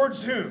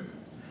towards whom?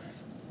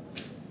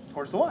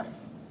 Towards the wife.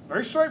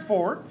 Very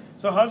straightforward.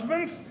 So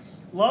husbands,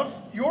 love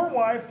your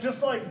wife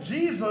just like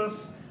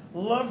Jesus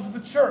loved the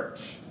church.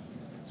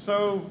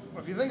 So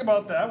if you think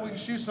about that, we can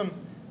use some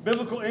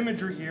biblical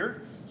imagery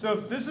here. So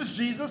if this is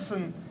Jesus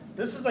and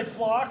this is a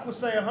flock with,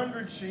 say,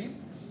 100 sheep,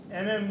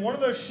 and then one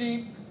of those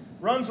sheep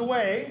runs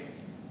away,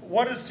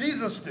 what does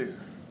Jesus do?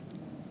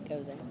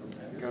 Goes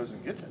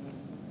and gets it.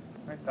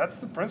 Right? That's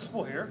the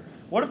principle here.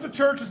 What if the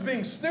church is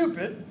being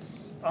stupid?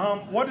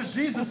 What does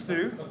Jesus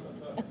do?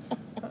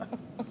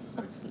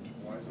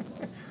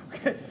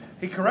 Okay.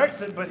 He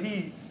corrects it, but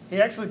he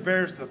actually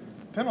bears the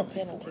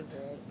penalty for it.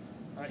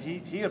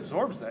 He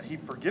absorbs that. He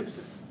forgives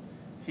it.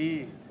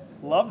 He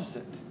loves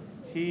it.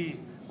 He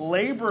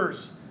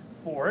labors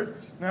for it.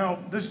 Now,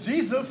 does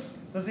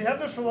he have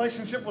this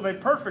relationship with a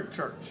perfect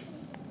church?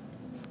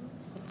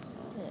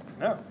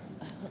 No.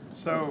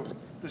 So,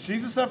 does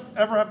Jesus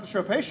ever have to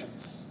show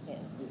patience?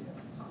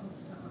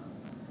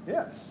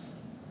 Yes.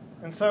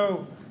 And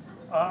so,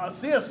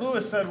 C.S.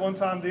 Lewis said one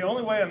time, the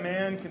only way a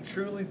man can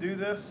truly do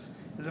this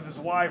is if his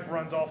wife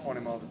runs off on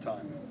him all the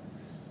time.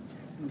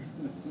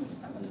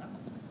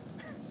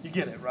 You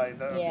get it, right?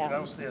 That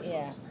was C.S.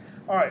 Lewis.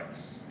 All right.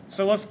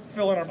 So let's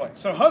fill in our blank.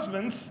 So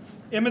husbands,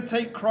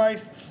 imitate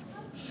Christ's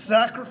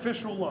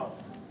sacrificial love.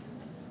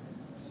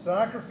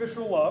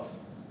 Sacrificial love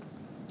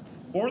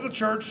for the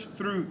church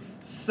through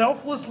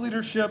selfless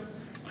leadership,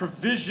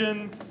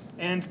 provision,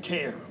 and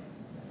care.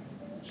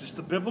 It's just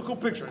the biblical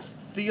picture. It's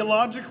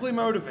theologically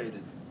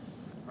motivated.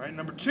 All right,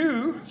 number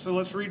 2. So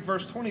let's read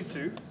verse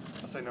 22.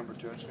 I say number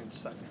 2. I just mean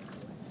second.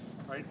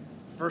 All right,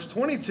 verse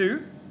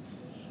 22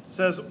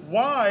 says,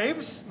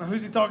 wives. Now,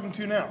 who's he talking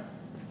to now?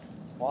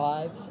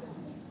 Wives?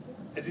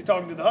 Is he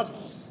talking to the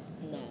husbands?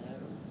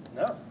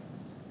 No.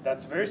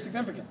 That's very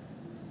significant.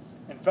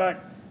 In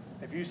fact,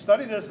 if you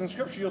study this in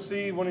Scripture, you'll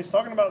see when he's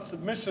talking about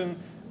submission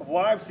of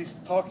wives, he's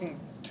talking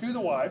to the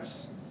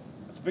wives.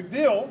 That's a big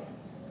deal,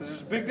 because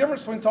there's a big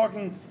difference between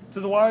talking to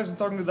the wives and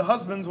talking to the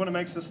husbands when it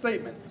makes this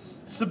statement.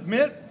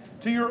 Submit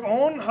to your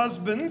own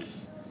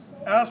husbands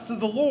as to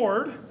the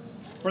Lord,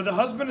 for the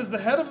husband is the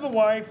head of the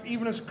wife,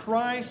 even as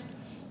Christ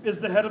is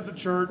the head of the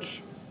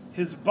church,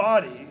 his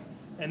body,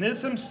 and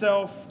is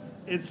himself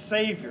its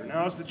Savior.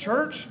 Now, as the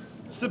church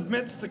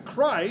submits to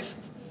Christ,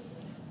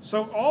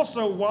 so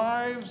also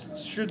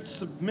wives should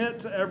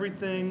submit to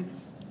everything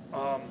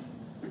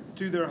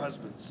to their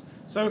husbands.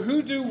 So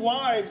who do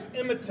wives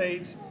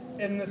imitate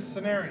in this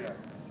scenario?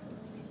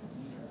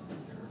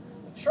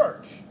 The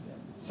church.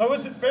 So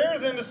is it fair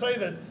then to say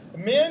that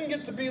men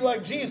get to be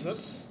like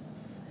Jesus,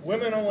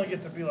 women only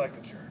get to be like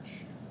the church?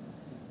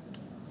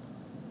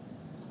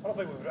 I don't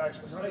think we would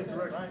actually say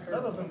that, right?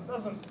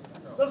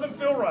 That doesn't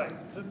feel right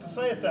to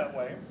say it that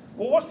way.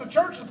 Well, what's the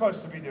church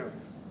supposed to be doing?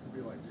 To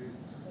be like Jesus.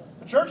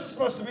 The church is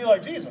supposed to be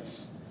like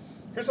Jesus.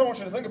 Here's what I want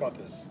you to think about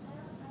this.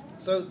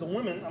 So the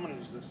women, I'm going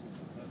to use this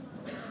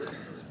instead.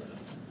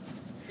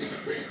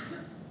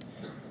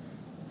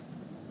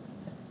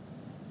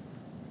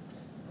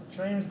 I'll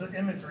change the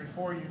imagery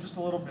for you just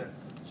a little bit.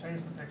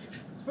 Change the picture.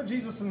 Let's put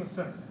Jesus in the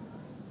center.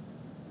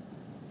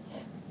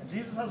 And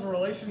Jesus has a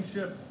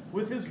relationship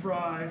with his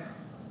bride,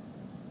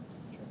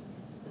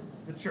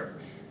 the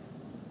church.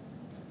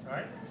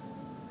 Right?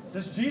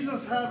 Does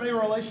Jesus have a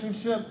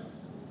relationship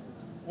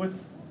with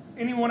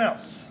anyone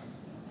else?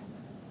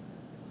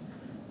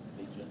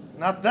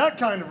 Not that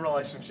kind of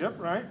relationship,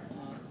 right?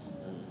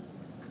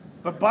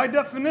 But by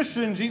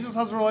definition, Jesus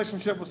has a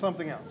relationship with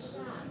something else.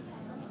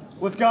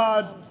 With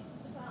God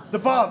the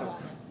Father.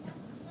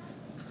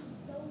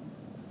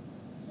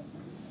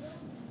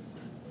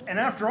 And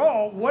after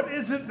all, what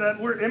is it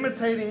that we're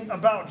imitating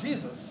about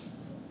Jesus?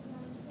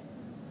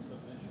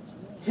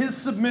 His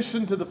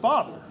submission to the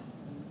Father.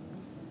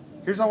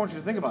 Here's how I want you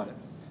to think about it.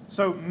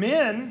 So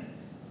men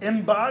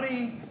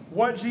embody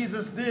what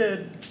Jesus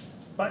did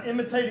by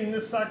imitating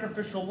this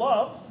sacrificial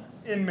love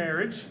in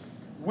marriage.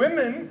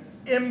 Women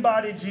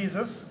embody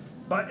Jesus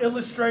by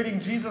illustrating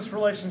Jesus'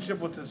 relationship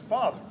with his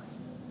Father.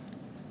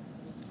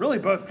 Really,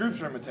 both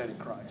groups are imitating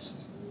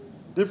Christ.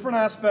 Different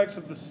aspects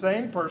of the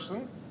same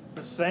person,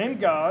 the same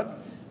God,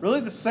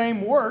 really the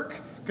same work.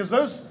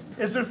 Because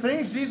is there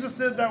things Jesus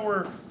did that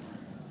were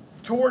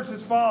towards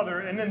his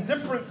Father, and then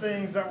different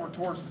things that were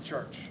towards the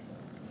church?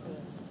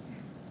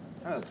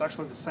 It's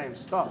actually the same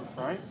stuff,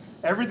 right?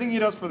 Everything he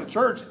does for the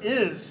church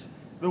is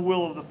the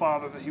will of the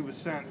Father that he was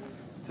sent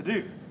to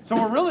do. So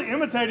we're really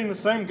imitating the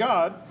same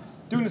God,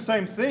 doing the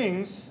same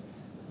things,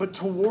 but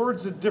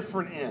towards a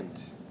different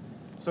end.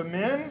 So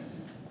men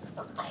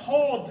are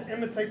called to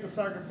imitate the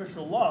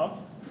sacrificial love,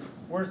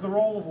 whereas the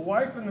role of a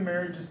wife in the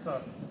marriage is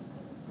to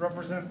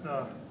represent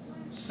the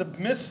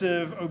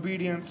submissive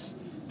obedience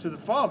to the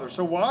Father.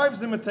 So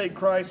wives imitate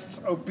Christ's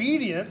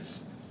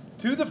obedience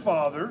to the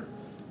Father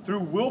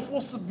through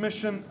willful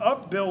submission,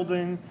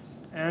 upbuilding,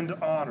 and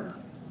honor.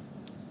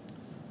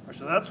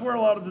 So that's where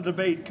a lot of the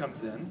debate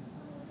comes in.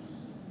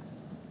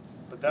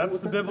 But that's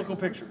the biblical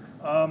picture.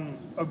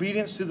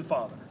 Obedience to the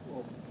Father.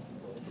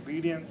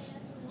 Obedience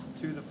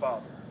to the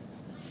Father.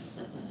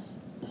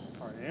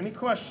 All right, any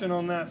question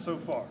on that so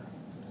far?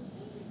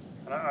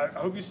 And I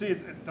hope you see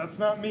that's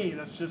not me.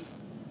 That's just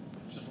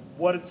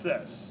what it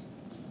says.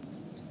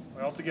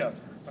 All together.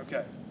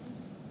 Okay.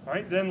 All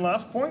right, then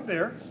last point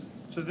there.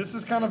 So this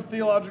is kind of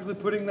theologically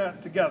putting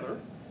that together.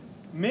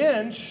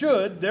 Men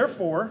should,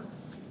 therefore,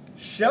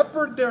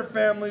 shepherd their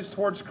families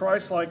towards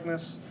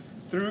Christ-likeness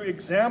through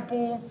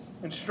example,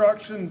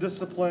 instruction,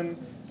 discipline,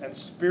 and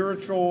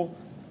spiritual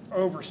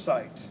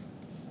oversight.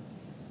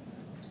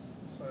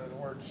 So the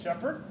word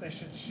shepherd, they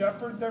should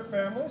shepherd their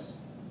families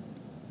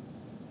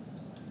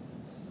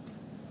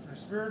through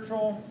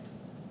spiritual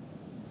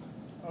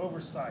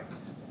oversight.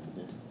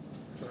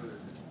 Do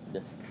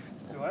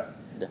what?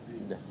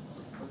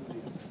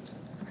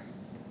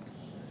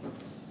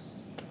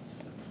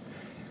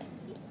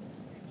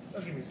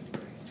 Don't give me some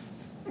grace.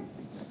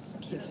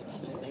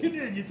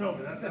 You told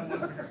me that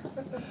wasn't grace.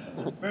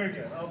 Very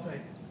good. I'll take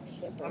it.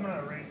 I'm going to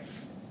erase it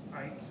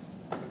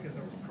because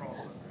there was a cross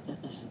over it. And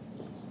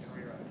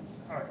rewrite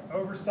it. All right.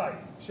 Oversight.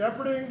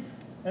 Shepherding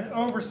and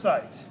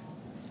oversight.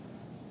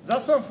 Does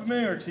that sound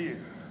familiar to you?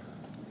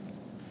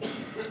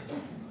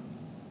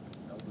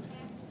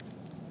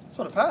 That's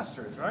what a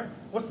pastor is, right?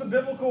 What's the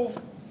biblical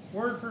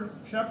word for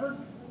shepherd?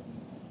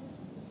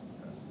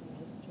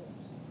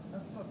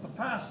 That's a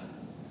pastor.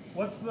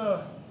 What's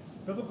the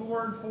biblical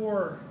word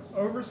for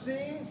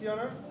overseeing? Do you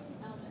know?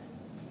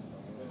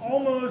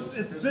 Almost,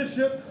 it's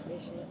bishop.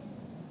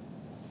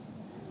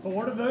 But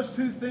what are those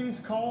two things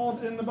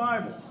called in the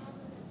Bible?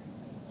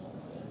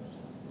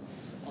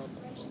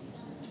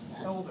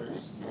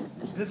 Elders.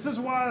 This is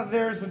why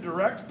there's a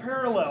direct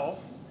parallel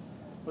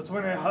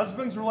between a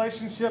husband's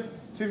relationship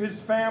to his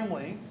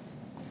family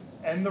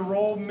and the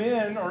role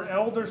men or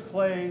elders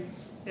play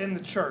in the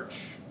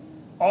church.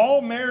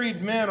 All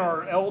married men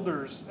are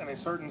elders in a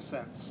certain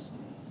sense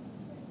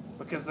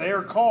because they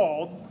are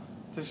called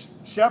to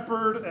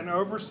shepherd and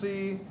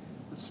oversee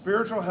the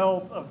spiritual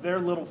health of their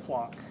little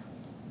flock.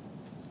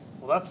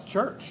 Well, that's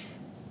church.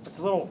 It's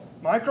a little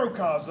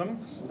microcosm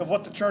of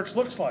what the church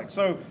looks like.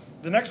 So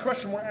the next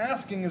question we're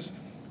asking is,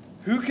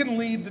 who can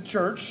lead the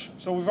church.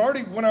 So we've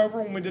already went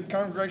over when we did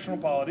congregational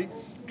polity.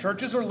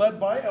 Churches are led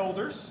by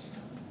elders.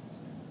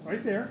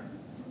 Right there.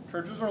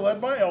 Churches are led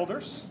by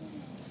elders.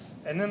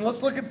 And then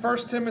let's look at 1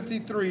 Timothy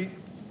 3,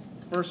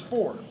 verse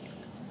 4.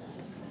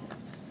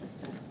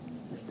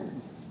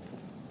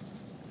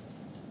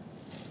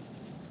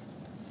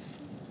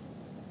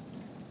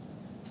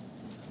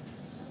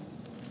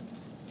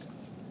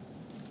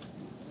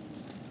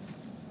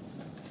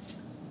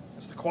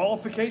 It's the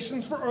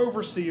qualifications for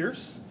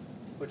overseers,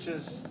 which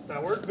is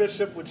that word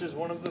bishop, which is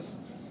one of the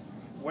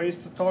ways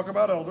to talk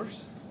about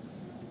elders.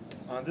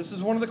 This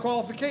is one of the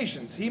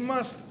qualifications. He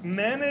must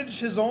manage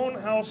his own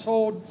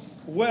household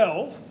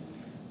well,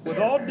 with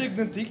all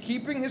dignity,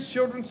 keeping his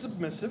children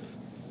submissive.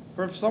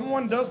 For if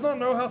someone does not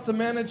know how to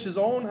manage his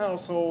own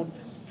household,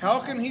 how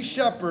can he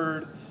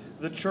shepherd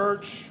the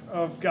church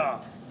of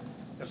God?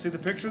 You see the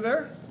picture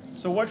there?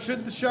 So what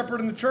should the shepherd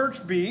in the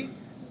church be?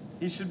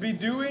 He should be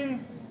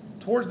doing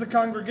towards the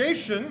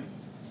congregation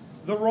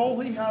the role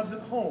he has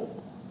at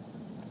home.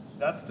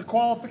 That's the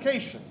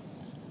qualification.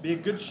 Be a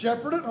good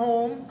shepherd at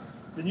home,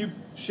 then you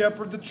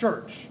shepherd the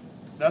church.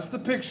 That's the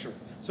picture.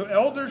 So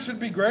elders should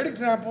be great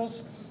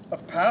examples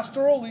of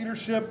pastoral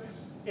leadership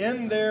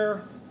in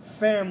their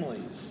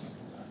families.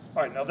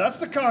 All right, now that's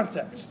the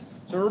context.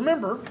 So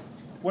remember,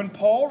 when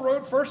Paul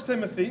wrote 1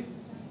 Timothy,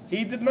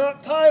 he did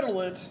not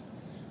title it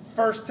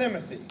 1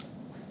 Timothy.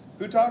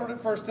 Who titled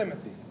it 1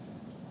 Timothy?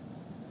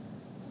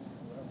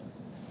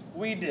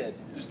 We did.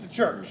 Just the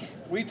church.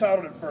 We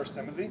titled it 1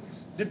 Timothy.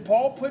 Did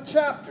Paul put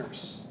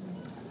chapters?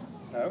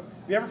 No. Have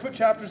you ever put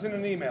chapters in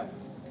an email?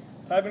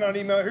 Type in an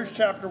email, here's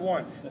chapter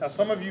 1. Now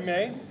some of you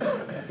may,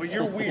 but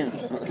you're weird,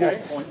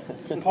 okay?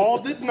 Paul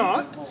did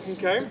not,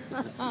 okay?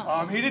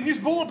 He didn't use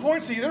bullet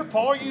points either.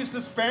 Paul used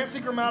this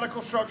fancy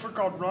grammatical structure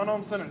called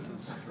run-on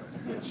sentences.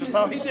 It's just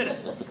how he did it.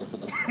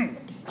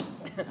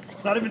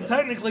 It's not even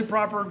technically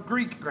proper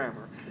Greek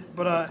grammar.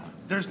 But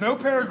there's no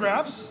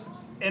paragraphs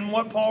in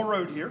what Paul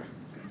wrote here.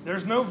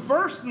 There's no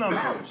verse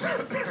numbers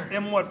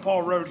in what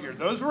Paul wrote here.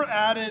 Those were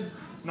added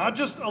not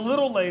just a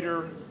little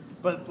later,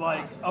 but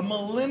like a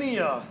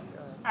millennia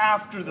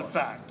after the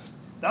fact.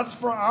 That's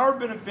for our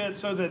benefit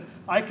so that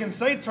I can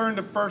say turn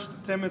to 1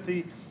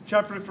 Timothy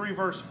chapter 3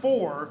 verse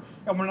 4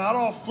 and we're not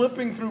all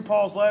flipping through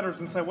Paul's letters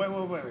and say, wait,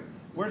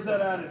 where's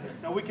that added here?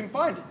 No, we can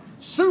find it.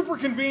 Super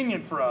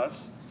convenient for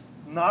us,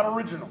 not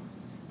original.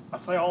 I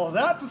say all of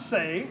that to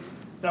say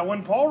that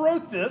when Paul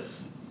wrote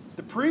this,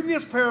 the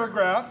previous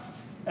paragraph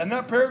and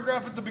that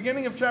paragraph at the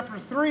beginning of chapter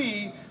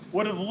 3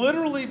 would have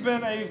literally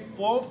been a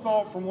flow of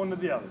thought from one to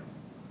the other.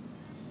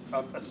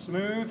 A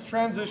smooth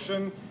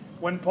transition.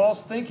 When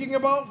Paul's thinking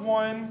about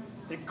one,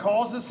 it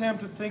causes him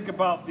to think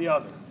about the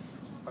other.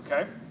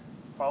 Okay?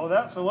 Follow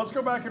that? So let's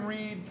go back and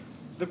read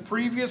the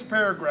previous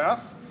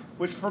paragraph,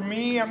 which for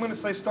me, I'm going to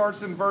say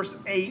starts in verse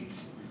 8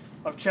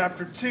 of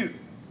chapter 2.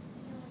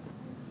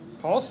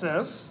 Paul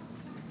says,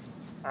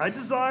 I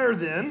desire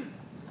then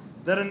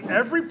that in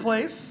every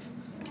place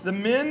the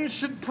men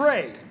should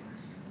pray,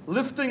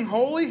 lifting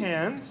holy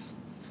hands,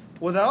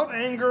 without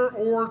anger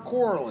or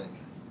quarreling.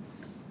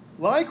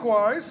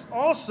 Likewise,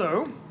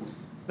 also,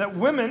 that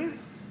women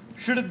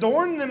should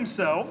adorn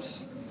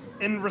themselves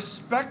in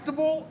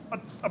respectable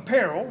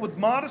apparel, with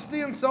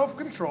modesty and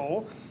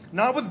self-control,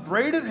 not with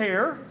braided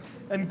hair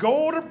and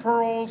gold or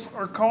pearls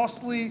or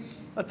costly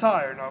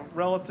attire. Now,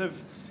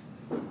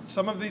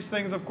 some of these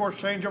things, of course,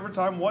 change over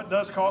time. What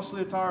does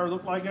costly attire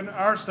look like in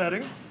our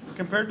setting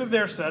compared to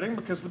their setting?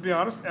 Because, to be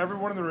honest,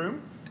 everyone in the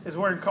room is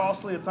wearing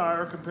costly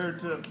attire compared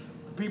to the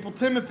people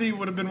Timothy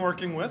would have been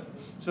working with.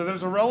 So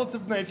there's a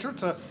relative nature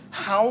to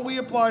how we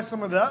apply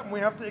some of that, and we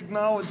have to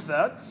acknowledge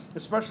that,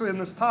 especially in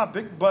this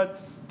topic.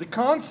 But the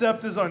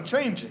concept is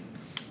unchanging.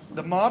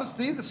 The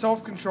modesty, the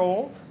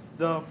self-control,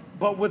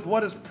 but with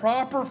what is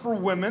proper for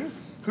women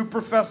who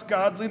profess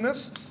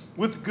godliness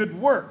with good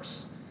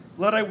works.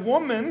 Let a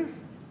woman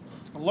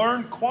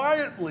learn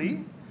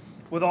quietly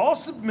with all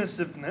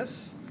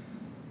submissiveness.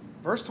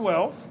 Verse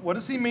 12, what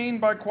does he mean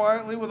by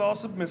quietly with all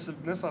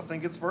submissiveness? I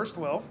think it's verse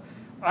 12.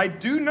 I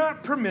do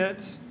not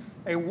permit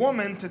a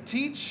woman to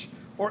teach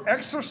or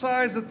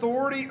exercise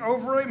authority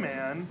over a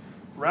man.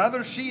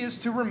 Rather, she is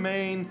to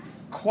remain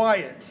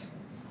quiet.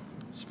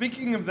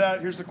 Speaking of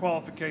that, here's the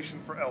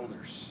qualification for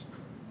elders.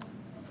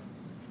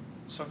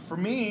 So for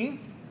me,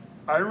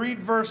 I read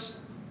verse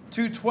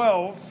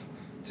 2:12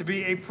 to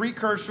be a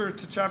precursor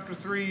to chapter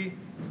 3,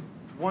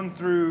 1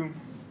 through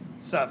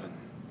 7.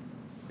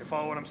 You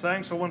follow what I'm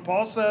saying? So when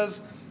Paul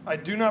says, I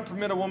do not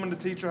permit a woman to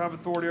teach or have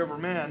authority over a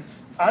man,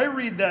 I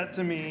read that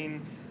to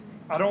mean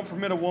I don't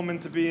permit a woman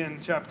to be in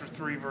chapter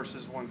 3,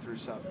 verses 1 through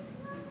 7.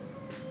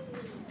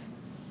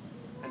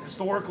 And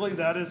historically,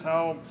 that is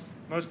how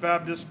most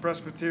Baptist,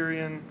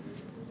 Presbyterian,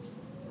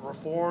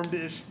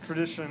 Reformed-ish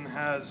tradition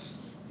has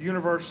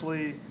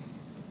universally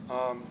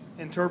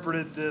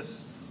interpreted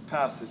this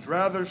passage.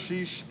 Rather,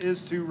 she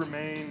is to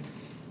remain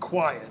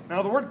quiet.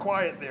 Now, the word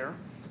quiet there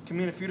can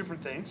mean a few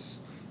different things.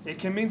 It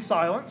can mean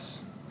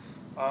silence.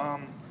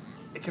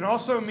 It can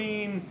also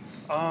mean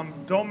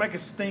don't make a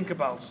stink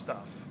about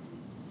stuff.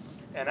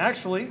 And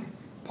actually,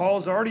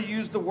 Paul's already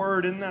used the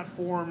word in that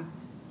form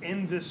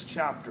in this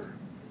chapter.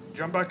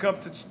 Jump back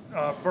up to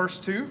verse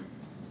 2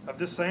 of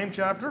this same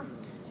chapter.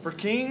 For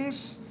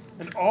kings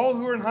and all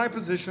who are in high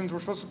positions, we're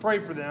supposed to pray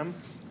for them,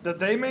 that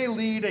they may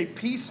lead a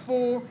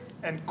peaceful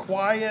and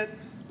quiet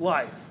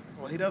life.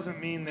 Well, he doesn't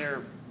mean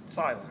they're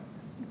silent.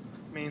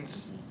 It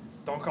means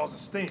don't cause a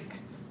stink.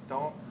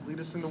 Don't lead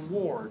us into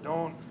war.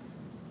 I'm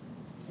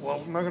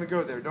not going to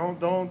go there.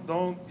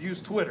 Don't use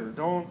Twitter.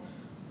 Don't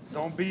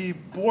be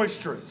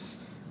boisterous.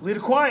 Lead a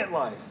quiet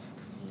life.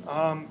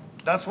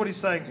 That's what he's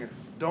saying here.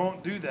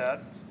 Don't do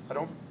that. I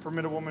don't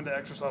permit a woman to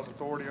exercise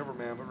authority over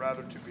man, but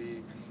rather to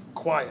be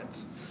quiet.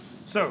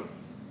 So,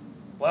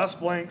 last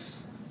blanks.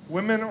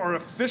 Women are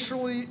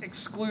officially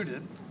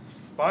excluded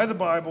by the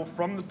Bible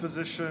from the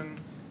position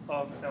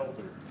of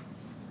elder.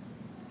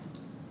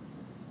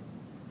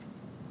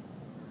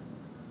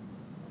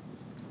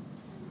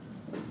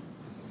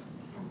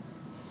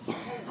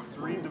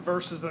 Read the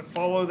verses that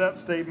follow that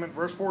statement.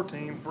 Verse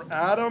 14, for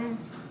Adam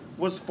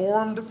was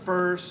formed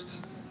first,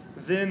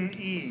 then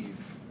Eve.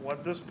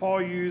 What does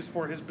Paul use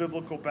for his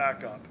biblical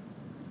backup?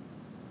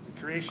 The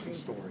creation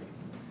story.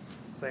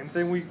 Same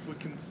thing, we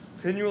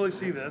continually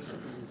see this.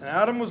 And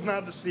Adam was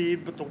not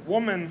deceived, but the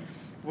woman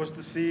was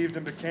deceived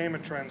and became a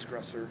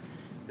transgressor,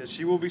 that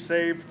she will be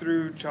saved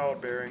through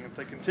childbearing if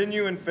they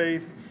continue in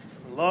faith,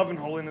 love, and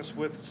holiness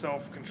with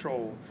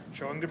self-control,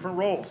 showing different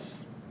roles.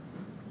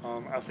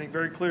 I think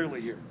very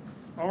clearly here.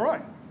 All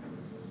right.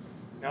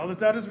 Now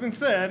that has been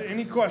said,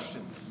 any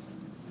questions?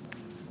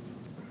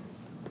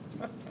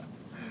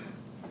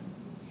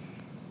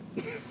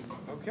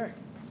 Okay.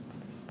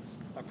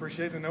 I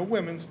appreciate that no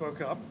women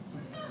spoke up.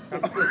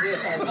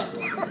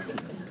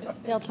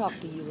 They'll talk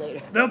to you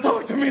later. They'll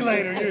talk to me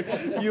later.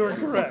 You are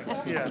correct.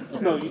 Yeah.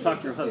 No, you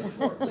talk to your husband.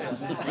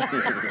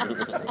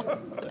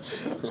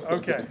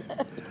 Okay.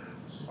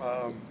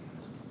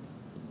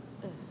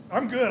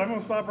 I'm good. I'm going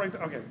to stop right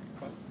there. Okay.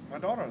 My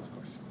daughter has a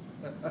question.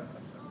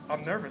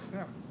 I'm nervous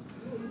now.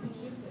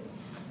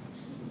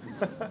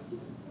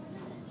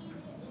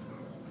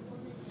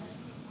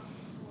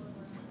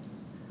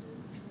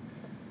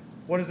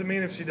 What does it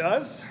mean if she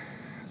does?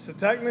 So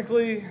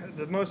technically,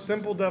 the most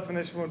simple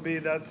definition would be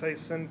that's a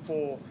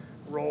sinful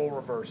role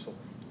reversal.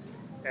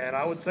 And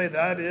I would say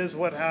that is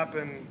what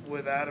happened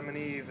with Adam and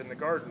Eve in the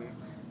garden,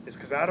 is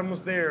because Adam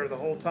was there the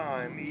whole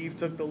time. Eve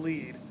took the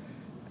lead,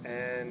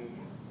 and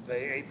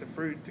they ate the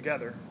fruit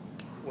together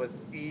with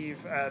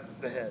Eve at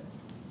the head.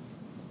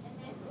 And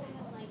that's kind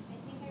of like, I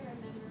think I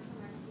remember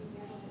from our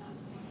studio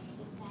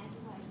that that's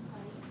why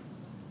Christ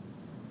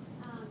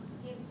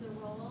gives the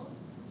role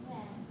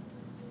that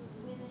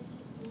women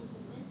should be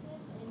submissive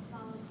and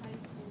follow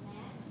Christ in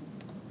that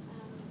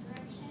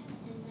direction,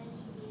 and men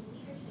should be in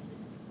leadership, and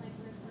it's like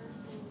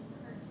reversing the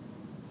curse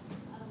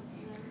of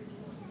the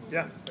original sin.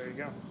 Yeah, there you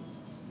go.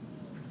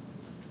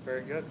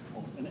 Very good.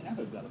 And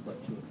Adam got a butt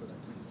to it for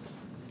that too.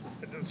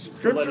 The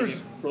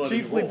scriptures for letting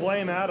it chiefly roll.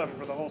 blame Adam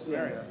for the whole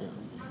scenario.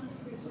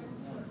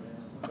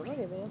 Go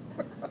ahead, man.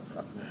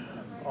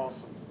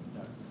 Awesome.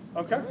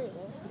 Okay. Go ahead,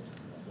 man.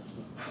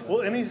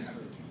 Well,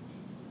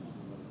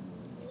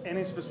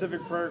 any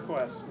specific prayer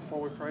requests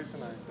before we pray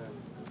tonight then?